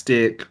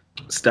fantastic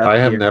stuff. I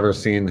have never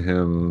seen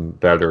him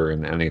better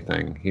in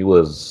anything. He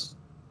was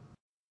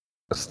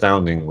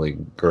astoundingly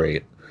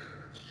great.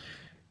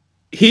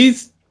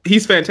 He's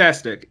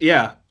fantastic.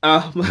 Yeah.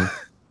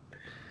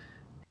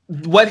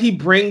 What he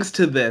brings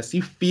to this,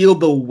 you feel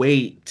the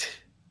weight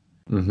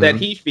that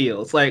he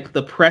feels, like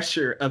the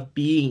pressure of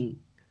being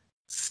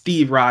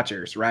Steve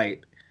Rogers, right?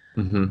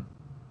 Mm-hmm.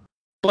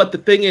 But the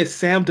thing is,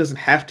 Sam doesn't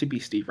have to be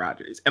Steve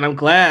Rogers. And I'm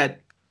glad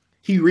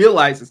he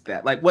realizes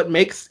that. Like, what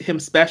makes him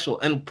special,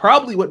 and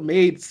probably what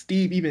made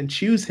Steve even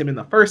choose him in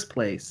the first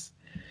place,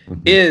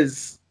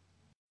 is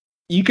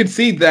you can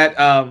see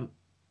that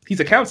he's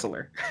a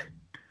counselor.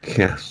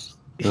 Yes.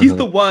 He's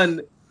the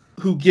one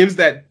who gives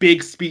that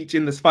big speech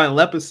in this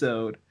final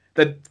episode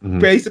that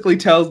basically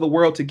tells the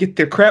world to get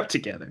their crap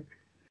together.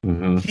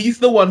 He's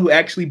the one who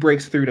actually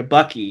breaks through to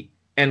Bucky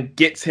and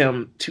gets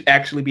him to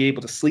actually be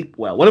able to sleep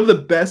well. One of the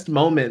best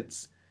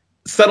moments,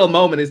 subtle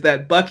moment, is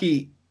that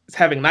Bucky is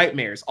having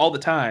nightmares all the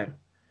time.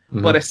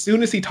 But as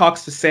soon as he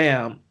talks to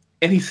Sam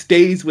and he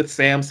stays with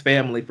Sam's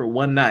family for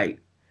one night,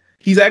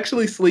 he's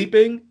actually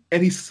sleeping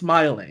and he's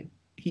smiling.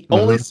 He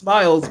only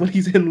smiles when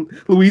he's in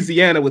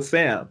Louisiana with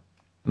Sam.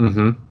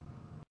 Mm-hmm.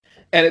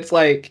 And it's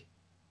like,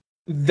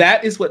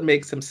 that is what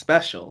makes him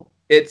special.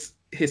 It's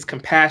his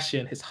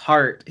compassion, his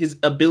heart, his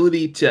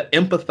ability to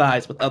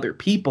empathize with other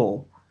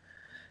people.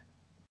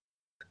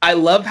 I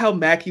love how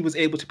Mackie was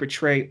able to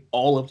portray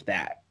all of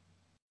that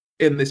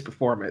in this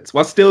performance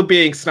while still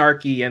being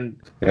snarky and,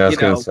 Yeah, I was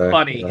gonna say.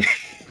 funny.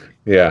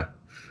 Yeah.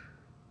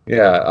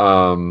 Yeah.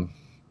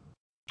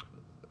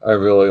 I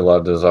really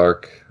loved his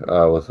arc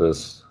with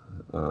this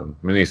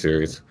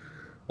miniseries.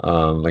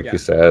 Like Yeah. you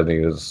said, he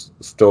was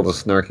still the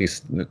snarky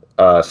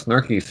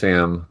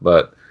Sam,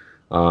 but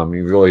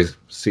you really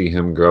see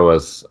him grow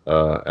as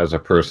a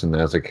person,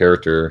 as a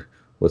character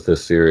with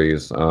this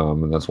series,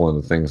 and that's one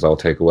of the things I'll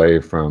take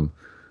away from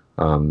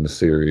the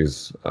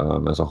series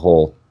as a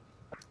whole.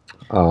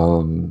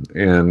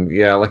 And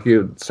yeah, like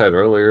you said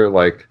earlier,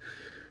 like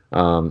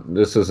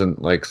this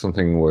isn't like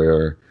something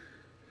where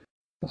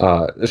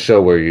a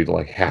show where you'd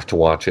like have to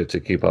watch it to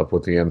keep up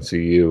with the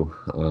MCU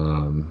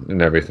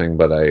and everything,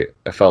 but I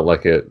felt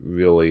like it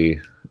really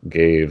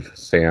gave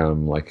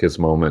Sam like his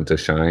moment to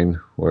shine,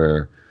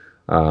 where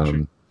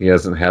he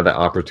hasn't had that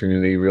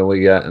opportunity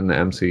really yet in the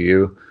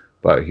MCU,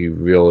 but he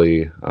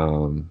really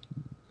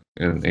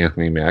and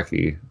Anthony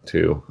Mackie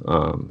too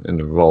in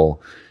the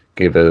role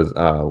gave it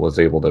was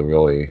able to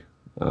really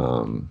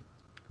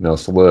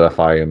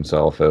solidify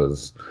himself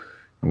as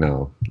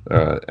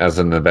as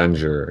an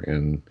Avenger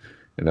and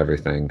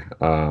everything.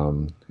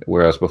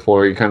 Whereas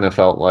before, you kind of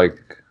felt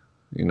like,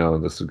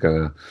 this is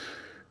gonna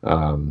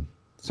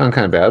sound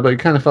kind of bad, but you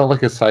kind of felt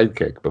like a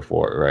sidekick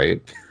before,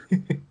 right?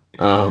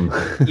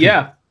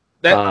 Yeah,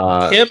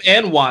 that him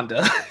and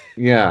Wanda.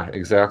 Yeah,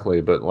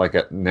 exactly. But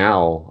like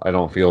now, I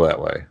don't feel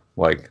that way.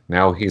 Like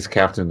now, he's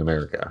Captain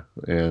America,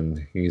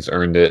 and he's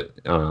earned it.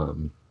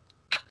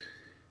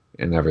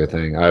 And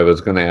everything. I was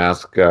going to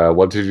ask,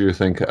 what did you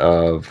think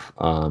of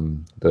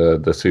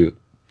the suit?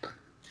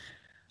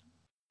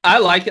 I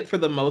like it for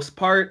the most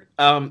part.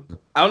 I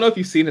don't know if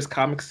you've seen his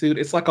comic suit.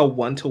 It's like a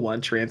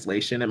 1-to-1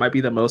 translation. It might be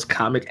the most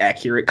comic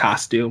accurate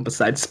costume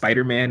besides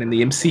Spider-Man in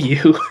the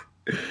MCU.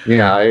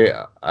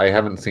 Yeah, I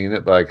haven't seen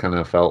it, but I kind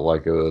of felt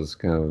like it was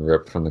kind of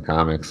ripped from the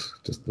comics,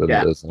 just the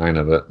design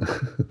of it.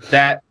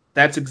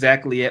 That's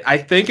exactly it. I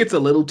think it's a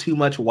little too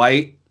much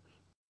white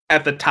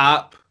at the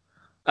top.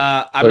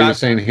 I'm not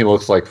saying he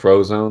looks like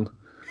Frozone.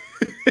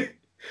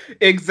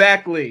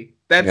 Exactly.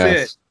 That's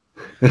yes.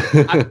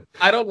 it.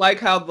 I don't like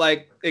how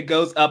like it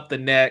goes up the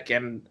neck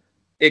and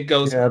it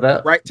goes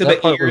right to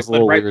the ears,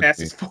 but right past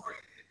his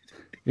forehead.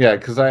 Yeah,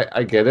 because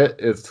I get it.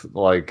 It's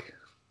like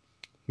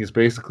he's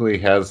basically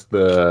has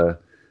the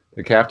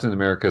Captain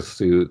America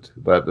suit,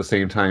 but at the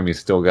same time he's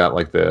still got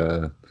like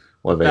the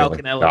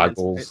Falcon elements,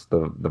 goggles,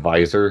 right? the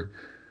visor.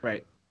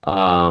 Right.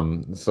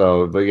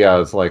 So but yeah,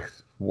 it's like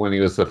when he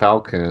was the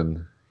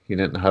Falcon, he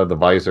didn't have the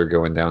visor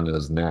going down to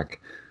his neck.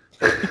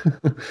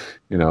 It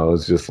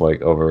was just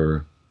like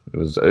over. It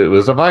was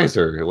a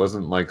visor. It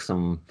wasn't like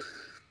some.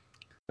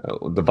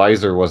 The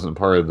visor wasn't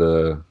part of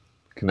the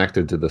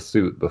connected to the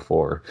suit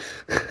before.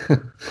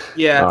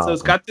 Yeah, so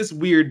it's got this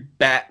weird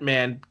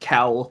Batman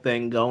cowl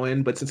thing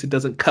going, but since it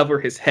doesn't cover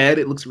his head,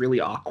 it looks really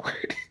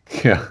awkward.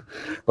 Yeah,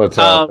 but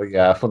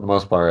yeah, for the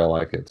most part, I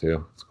like it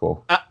too. It's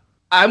cool.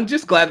 I'm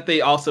just glad that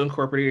they also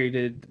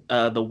incorporated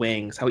the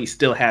wings. How he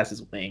still has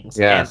his wings.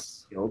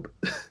 Yes.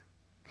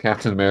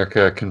 Captain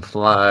America can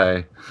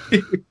fly.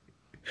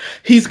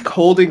 He's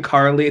holding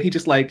Carly, and he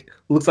just like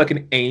looks like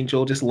an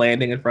angel just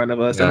landing in front of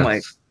us. Yes. I'm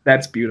like,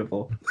 that's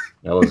beautiful.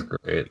 That was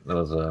great. That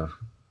was a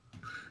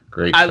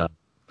great shot.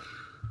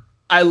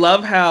 I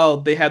love how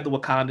they had the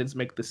Wakandans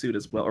make the suit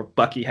as well, or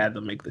Bucky had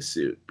them make the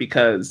suit,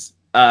 because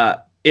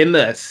in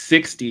the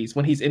 60s,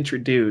 when he's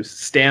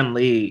introduced, Stan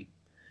Lee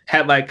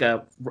had like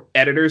a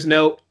editor's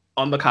note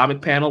on the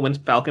comic panel when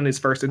Falcon is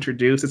first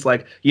introduced. It's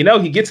like,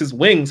 he gets his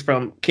wings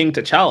from King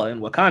T'Challa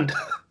in Wakanda.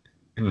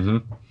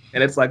 Mm-hmm.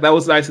 And it's like, that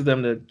was nice of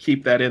them to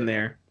keep that in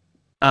there.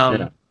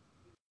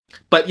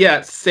 But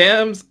yeah,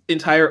 Sam's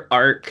entire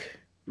arc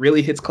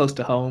really hits close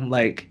to home.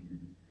 Like,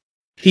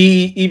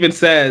 he even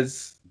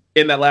says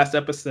in that last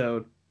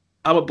episode,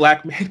 I'm a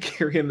black man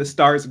carrying the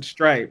stars and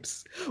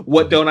stripes.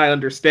 What don't I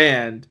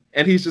understand?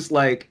 And he's just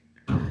like,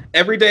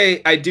 every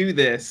day I do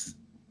this,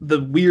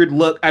 the weird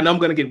look, I know I'm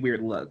going to get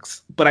weird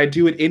looks, but I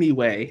do it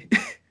anyway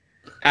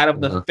out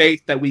of the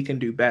faith that we can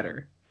do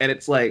better. And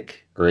it's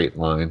like... Great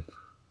line.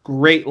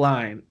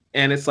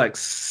 And it's like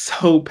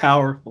so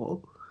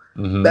powerful.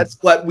 Mm-hmm. That's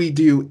what we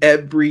do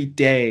every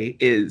day,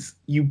 is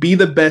you be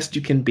the best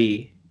you can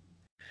be.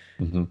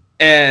 Mm-hmm.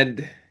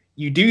 And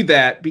you do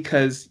that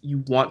because you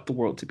want the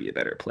world to be a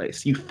better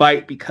place. You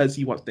fight because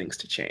you want things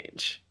to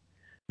change.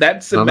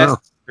 That's a message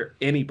for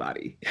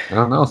anybody. I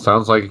don't know.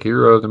 Sounds like a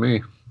hero to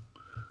me.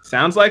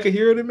 Sounds like a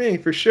hero to me,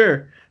 for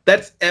sure.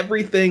 That's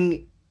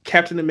everything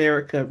Captain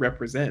America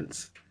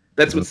represents.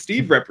 That's what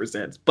Steve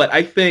represents. But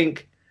I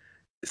think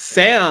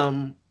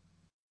Sam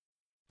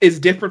is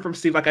different from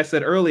Steve. Like I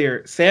said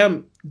earlier,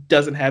 Sam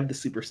doesn't have the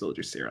super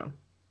soldier serum.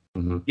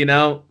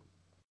 Mm-hmm.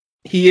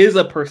 He is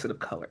a person of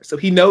color. So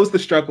he knows the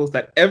struggles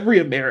that every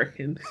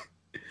American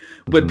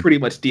would pretty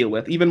much deal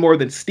with, even more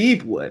than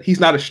Steve would. He's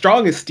not as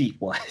strong as Steve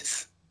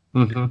was.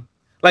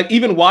 Like,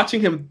 even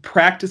watching him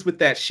practice with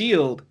that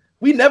shield,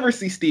 we never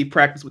see Steve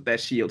practice with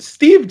that shield.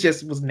 Steve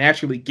just was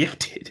naturally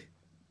gifted.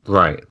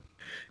 Right.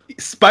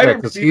 Spider-Man,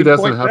 because he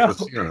doesn't have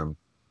the serum.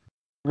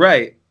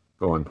 Right.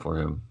 Going for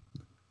him.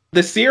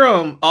 The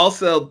serum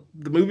also,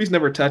 the movies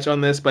never touch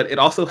on this, but it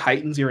also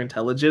heightens your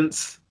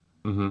intelligence.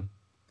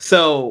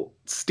 So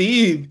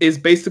Steve is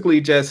basically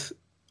just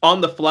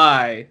on the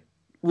fly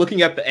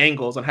looking at the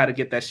angles on how to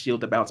get that shield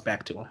to bounce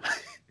back to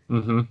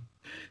him.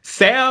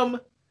 Sam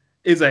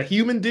is a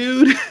human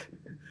dude.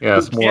 Yeah,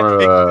 it's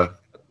more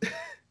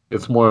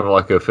of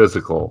like a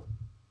physical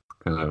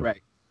kind of.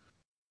 Right.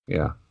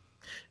 Yeah.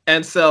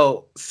 And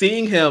so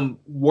seeing him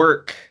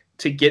work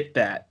to get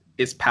that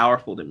is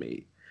powerful to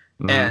me.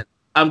 And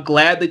I'm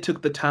glad they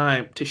took the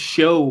time to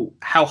show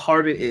how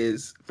hard it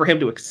is for him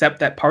to accept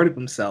that part of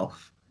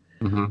himself.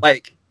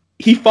 Like,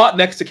 he fought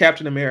next to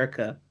Captain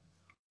America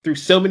through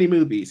so many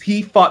movies.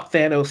 He fought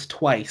Thanos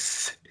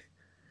twice.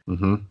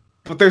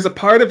 But there's a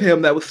part of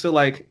him that was still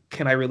like,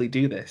 can I really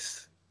do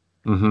this?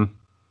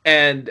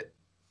 And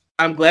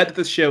I'm glad that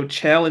this show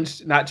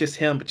challenged not just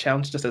him, but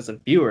challenged us as a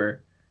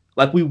viewer.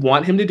 Like, we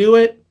want him to do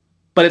it,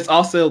 but it's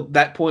also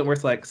that point where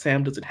it's like,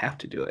 Sam doesn't have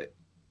to do it.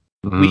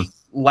 We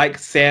like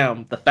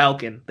Sam, the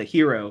Falcon, the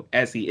hero,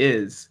 as he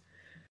is.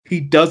 He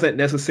doesn't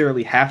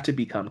necessarily have to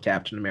become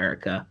Captain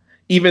America,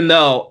 even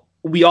though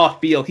we all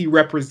feel he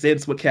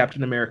represents what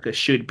Captain America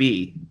should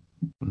be.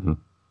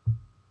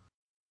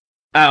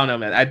 I don't know,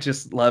 man. I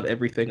just love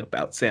everything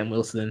about Sam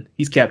Wilson.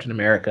 He's Captain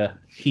America.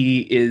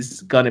 He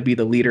is going to be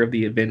the leader of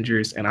the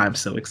Avengers, and I'm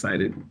so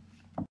excited.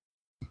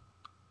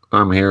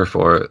 I'm here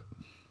for it.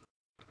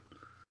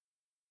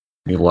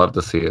 You love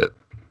to see it.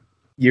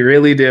 You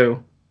really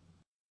do.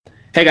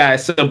 Hey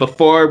guys, so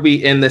before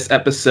we end this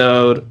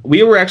episode,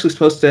 we were actually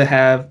supposed to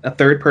have a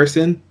third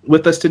person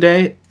with us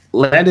today.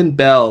 Landon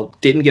Bell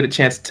didn't get a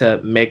chance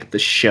to make the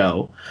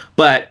show,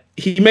 but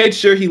he made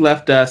sure he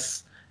left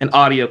us an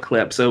audio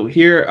clip. So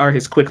here are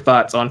his quick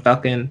thoughts on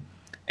Falcon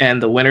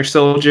and the Winter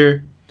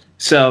Soldier.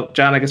 So,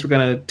 John, I guess we're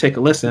going to take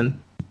a listen.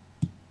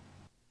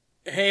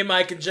 Hey,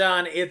 Mike and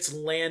John, it's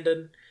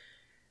Landon.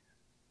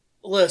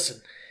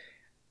 Listen,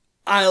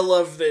 I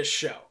love this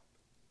show.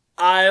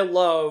 I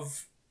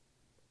love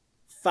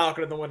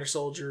Falcon and the Winter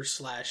Soldier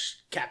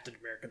 / Captain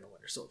America and the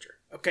Winter Soldier.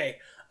 Okay.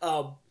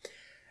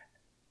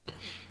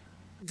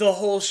 The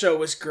whole show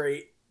was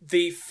great.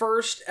 The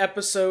first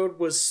episode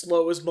was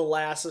slow as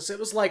molasses. It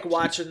was like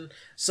watching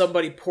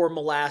somebody pour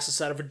molasses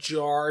out of a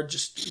jar,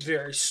 just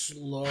very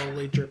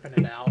slowly dripping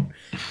it out.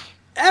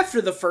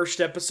 After the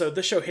first episode,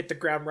 the show hit the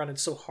ground running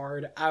so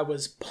hard. I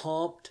was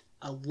pumped.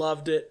 I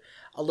loved it.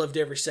 I loved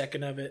every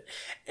second of it.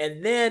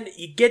 And then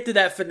you get to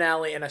that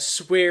finale, and I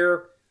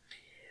swear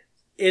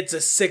it's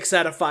a 6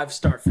 out of 5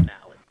 star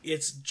finale.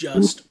 It's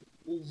just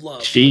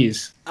love.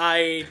 Jeez.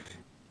 I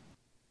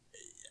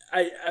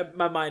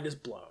my mind is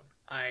blown.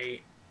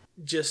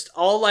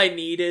 All I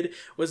needed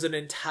was an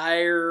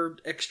entire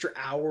extra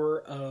hour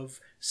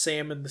of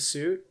Sam in the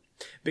suit,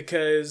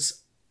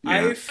 because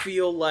I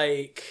feel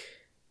like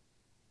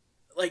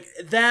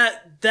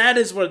that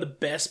is one of the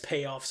best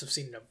payoffs I've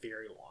seen in a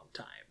very long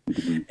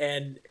time.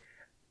 And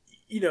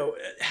you know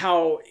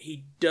how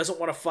he doesn't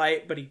want to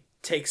fight, but he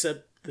takes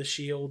up the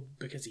shield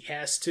because he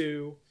has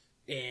to,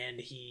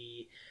 and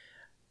he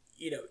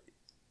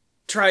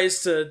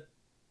tries to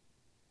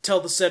tell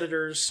the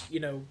senators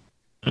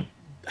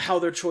how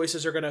their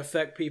choices are going to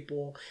affect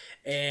people,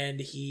 and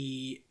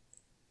he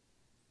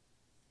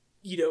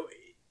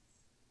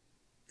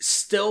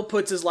still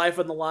puts his life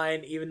on the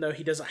line even though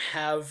he doesn't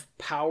have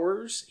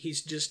powers.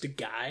 He's just a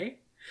guy.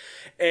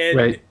 And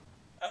right.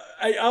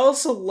 I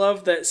also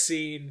love that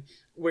scene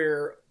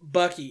where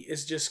Bucky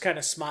is just kind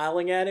of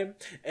smiling at him,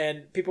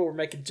 and people were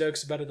making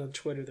jokes about it on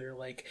Twitter. They're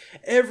like,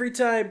 every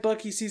time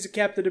Bucky sees a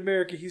Captain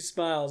America, he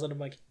smiles. And I'm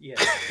like, yes,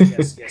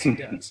 he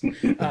does.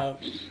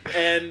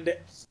 And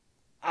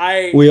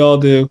we all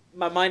do.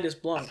 My mind is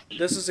blown.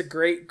 This is a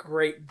great,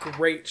 great,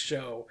 great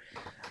show.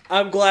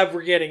 I'm glad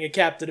we're getting a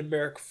Captain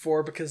America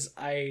 4, because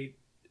I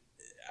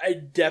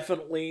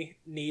definitely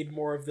need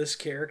more of this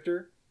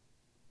character,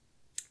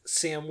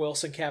 Sam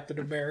Wilson, Captain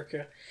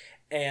America,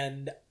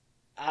 and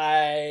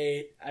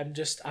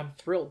I'm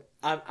thrilled.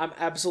 I'm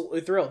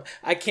absolutely thrilled.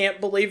 I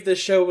can't believe this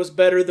show was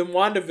better than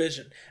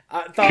WandaVision.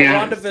 I thought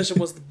WandaVision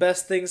was the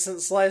best thing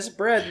since sliced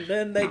bread, and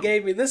then they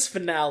gave me this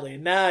finale,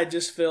 and now I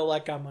just feel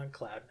like I'm on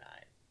cloud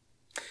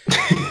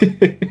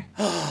 9.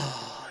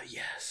 Oh,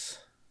 yes.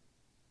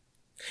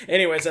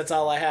 Anyways, that's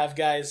all I have,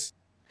 guys.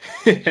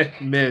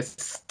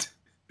 Missed.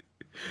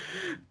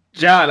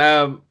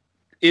 John,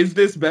 is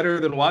this better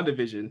than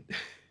WandaVision?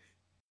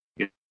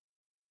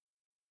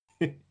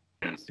 Yes.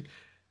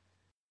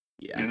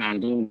 Yeah. And I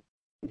don't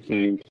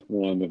think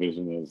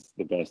WandaVision is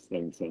the best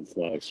thing since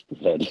sliced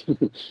bread.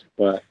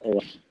 But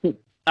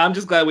I'm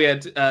just glad we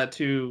had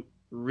 2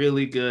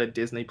 really good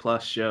Disney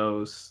Plus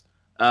shows.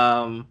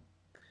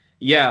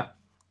 Yeah.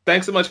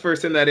 thanks so much for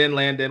sending that in,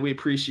 Landon. We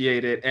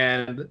appreciate it.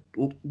 And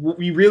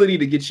we really need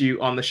to get you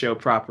on the show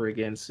proper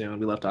again soon.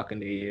 We love talking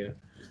to you.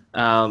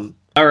 All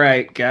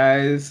right,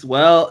 guys.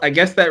 Well, I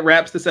guess that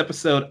wraps this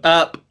episode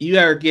up. You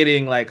are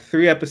getting like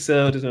 3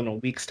 episodes in a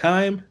week's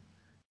time.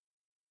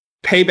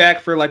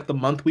 Payback for like the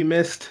month we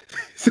missed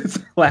since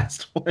the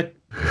last one.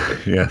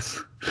 Yes.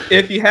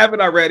 If you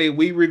haven't already,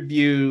 we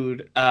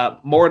reviewed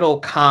Mortal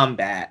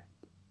Kombat.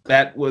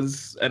 That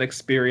was an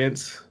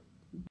experience.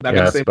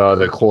 It's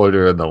about a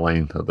quarter of the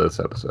length of this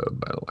episode,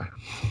 by the way.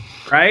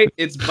 Right?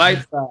 It's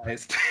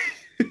bite-sized.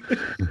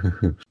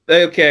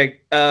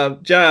 Okay,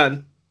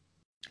 John,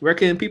 where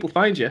can people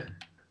find you?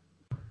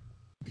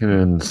 You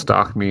can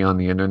stalk me on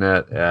the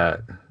internet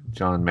at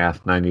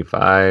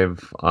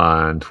JohnMath95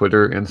 on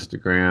Twitter,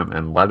 Instagram,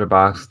 and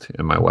Letterboxd.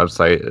 And my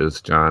website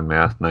is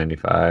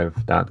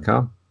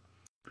johnmath95.com.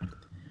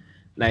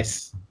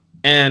 Nice.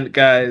 And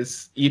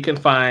guys, you can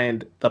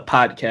find the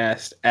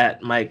podcast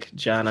at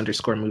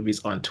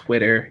MikeJohn_movies on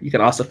Twitter. You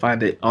can also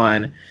find it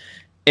on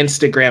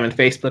Instagram and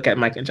Facebook at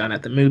Mike and John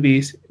at the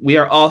Movies. We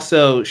are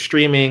also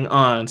streaming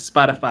on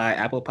Spotify,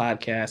 Apple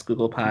Podcasts,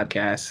 Google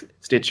Podcasts,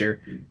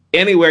 Stitcher.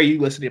 Anywhere you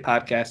listen to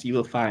podcasts, you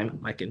will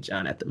find Mike and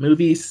John at the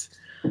Movies.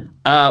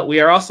 We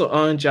are also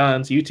on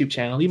John's YouTube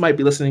channel. You might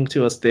be listening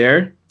to us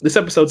there. This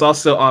episode's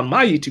also on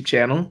my YouTube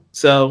channel,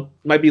 so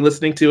you might be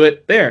listening to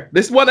it there.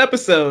 This one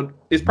episode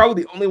is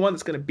probably the only one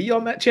that's going to be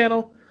on that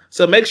channel,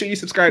 so make sure you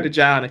subscribe to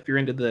John if you're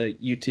into the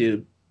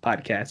YouTube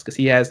podcast, because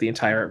he has the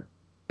entire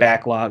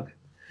backlog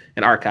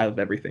and archive of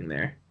everything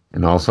there.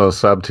 And also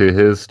sub to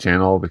his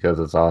channel because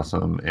it's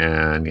awesome,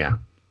 and yeah.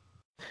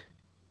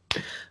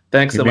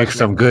 Thanks so much. Make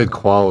some good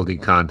quality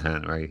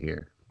content right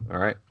here. All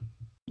right.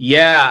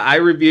 Yeah, I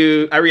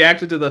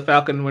reacted to the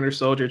Falcon and Winter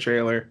Soldier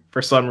trailer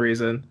for some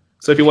reason.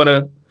 So if you want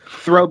to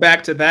throw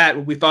back to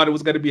that, we thought it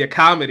was going to be a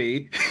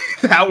comedy.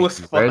 That was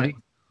fun.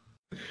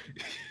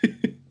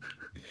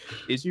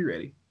 Is you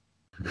ready?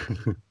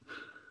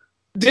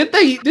 Didn't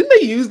they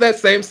use that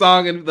same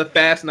song in the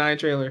Fast 9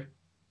 trailer?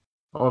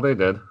 Oh, they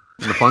did.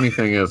 And the funny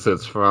thing is,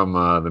 it's from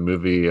the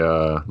movie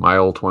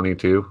Mile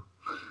 22.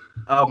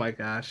 Oh my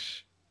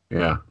gosh.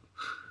 Yeah.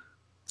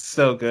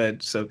 So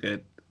good, so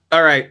good.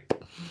 All right.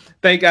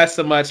 Thank you guys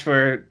so much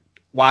for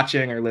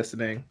watching or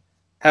listening.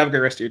 Have a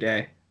good rest of your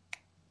day.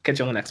 Catch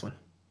you on the next one.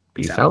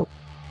 Peace out.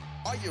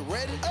 Are you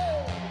ready?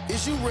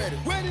 Is you ready?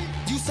 Ready?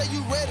 You say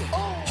you ready.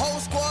 Whole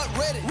squad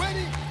ready.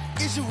 Ready?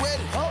 Is you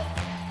ready?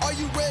 Are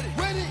you ready?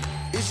 Ready?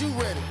 Is you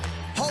ready?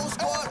 Whole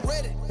squad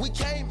ready. We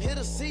came here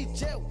to see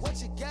Jet. What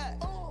you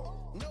got?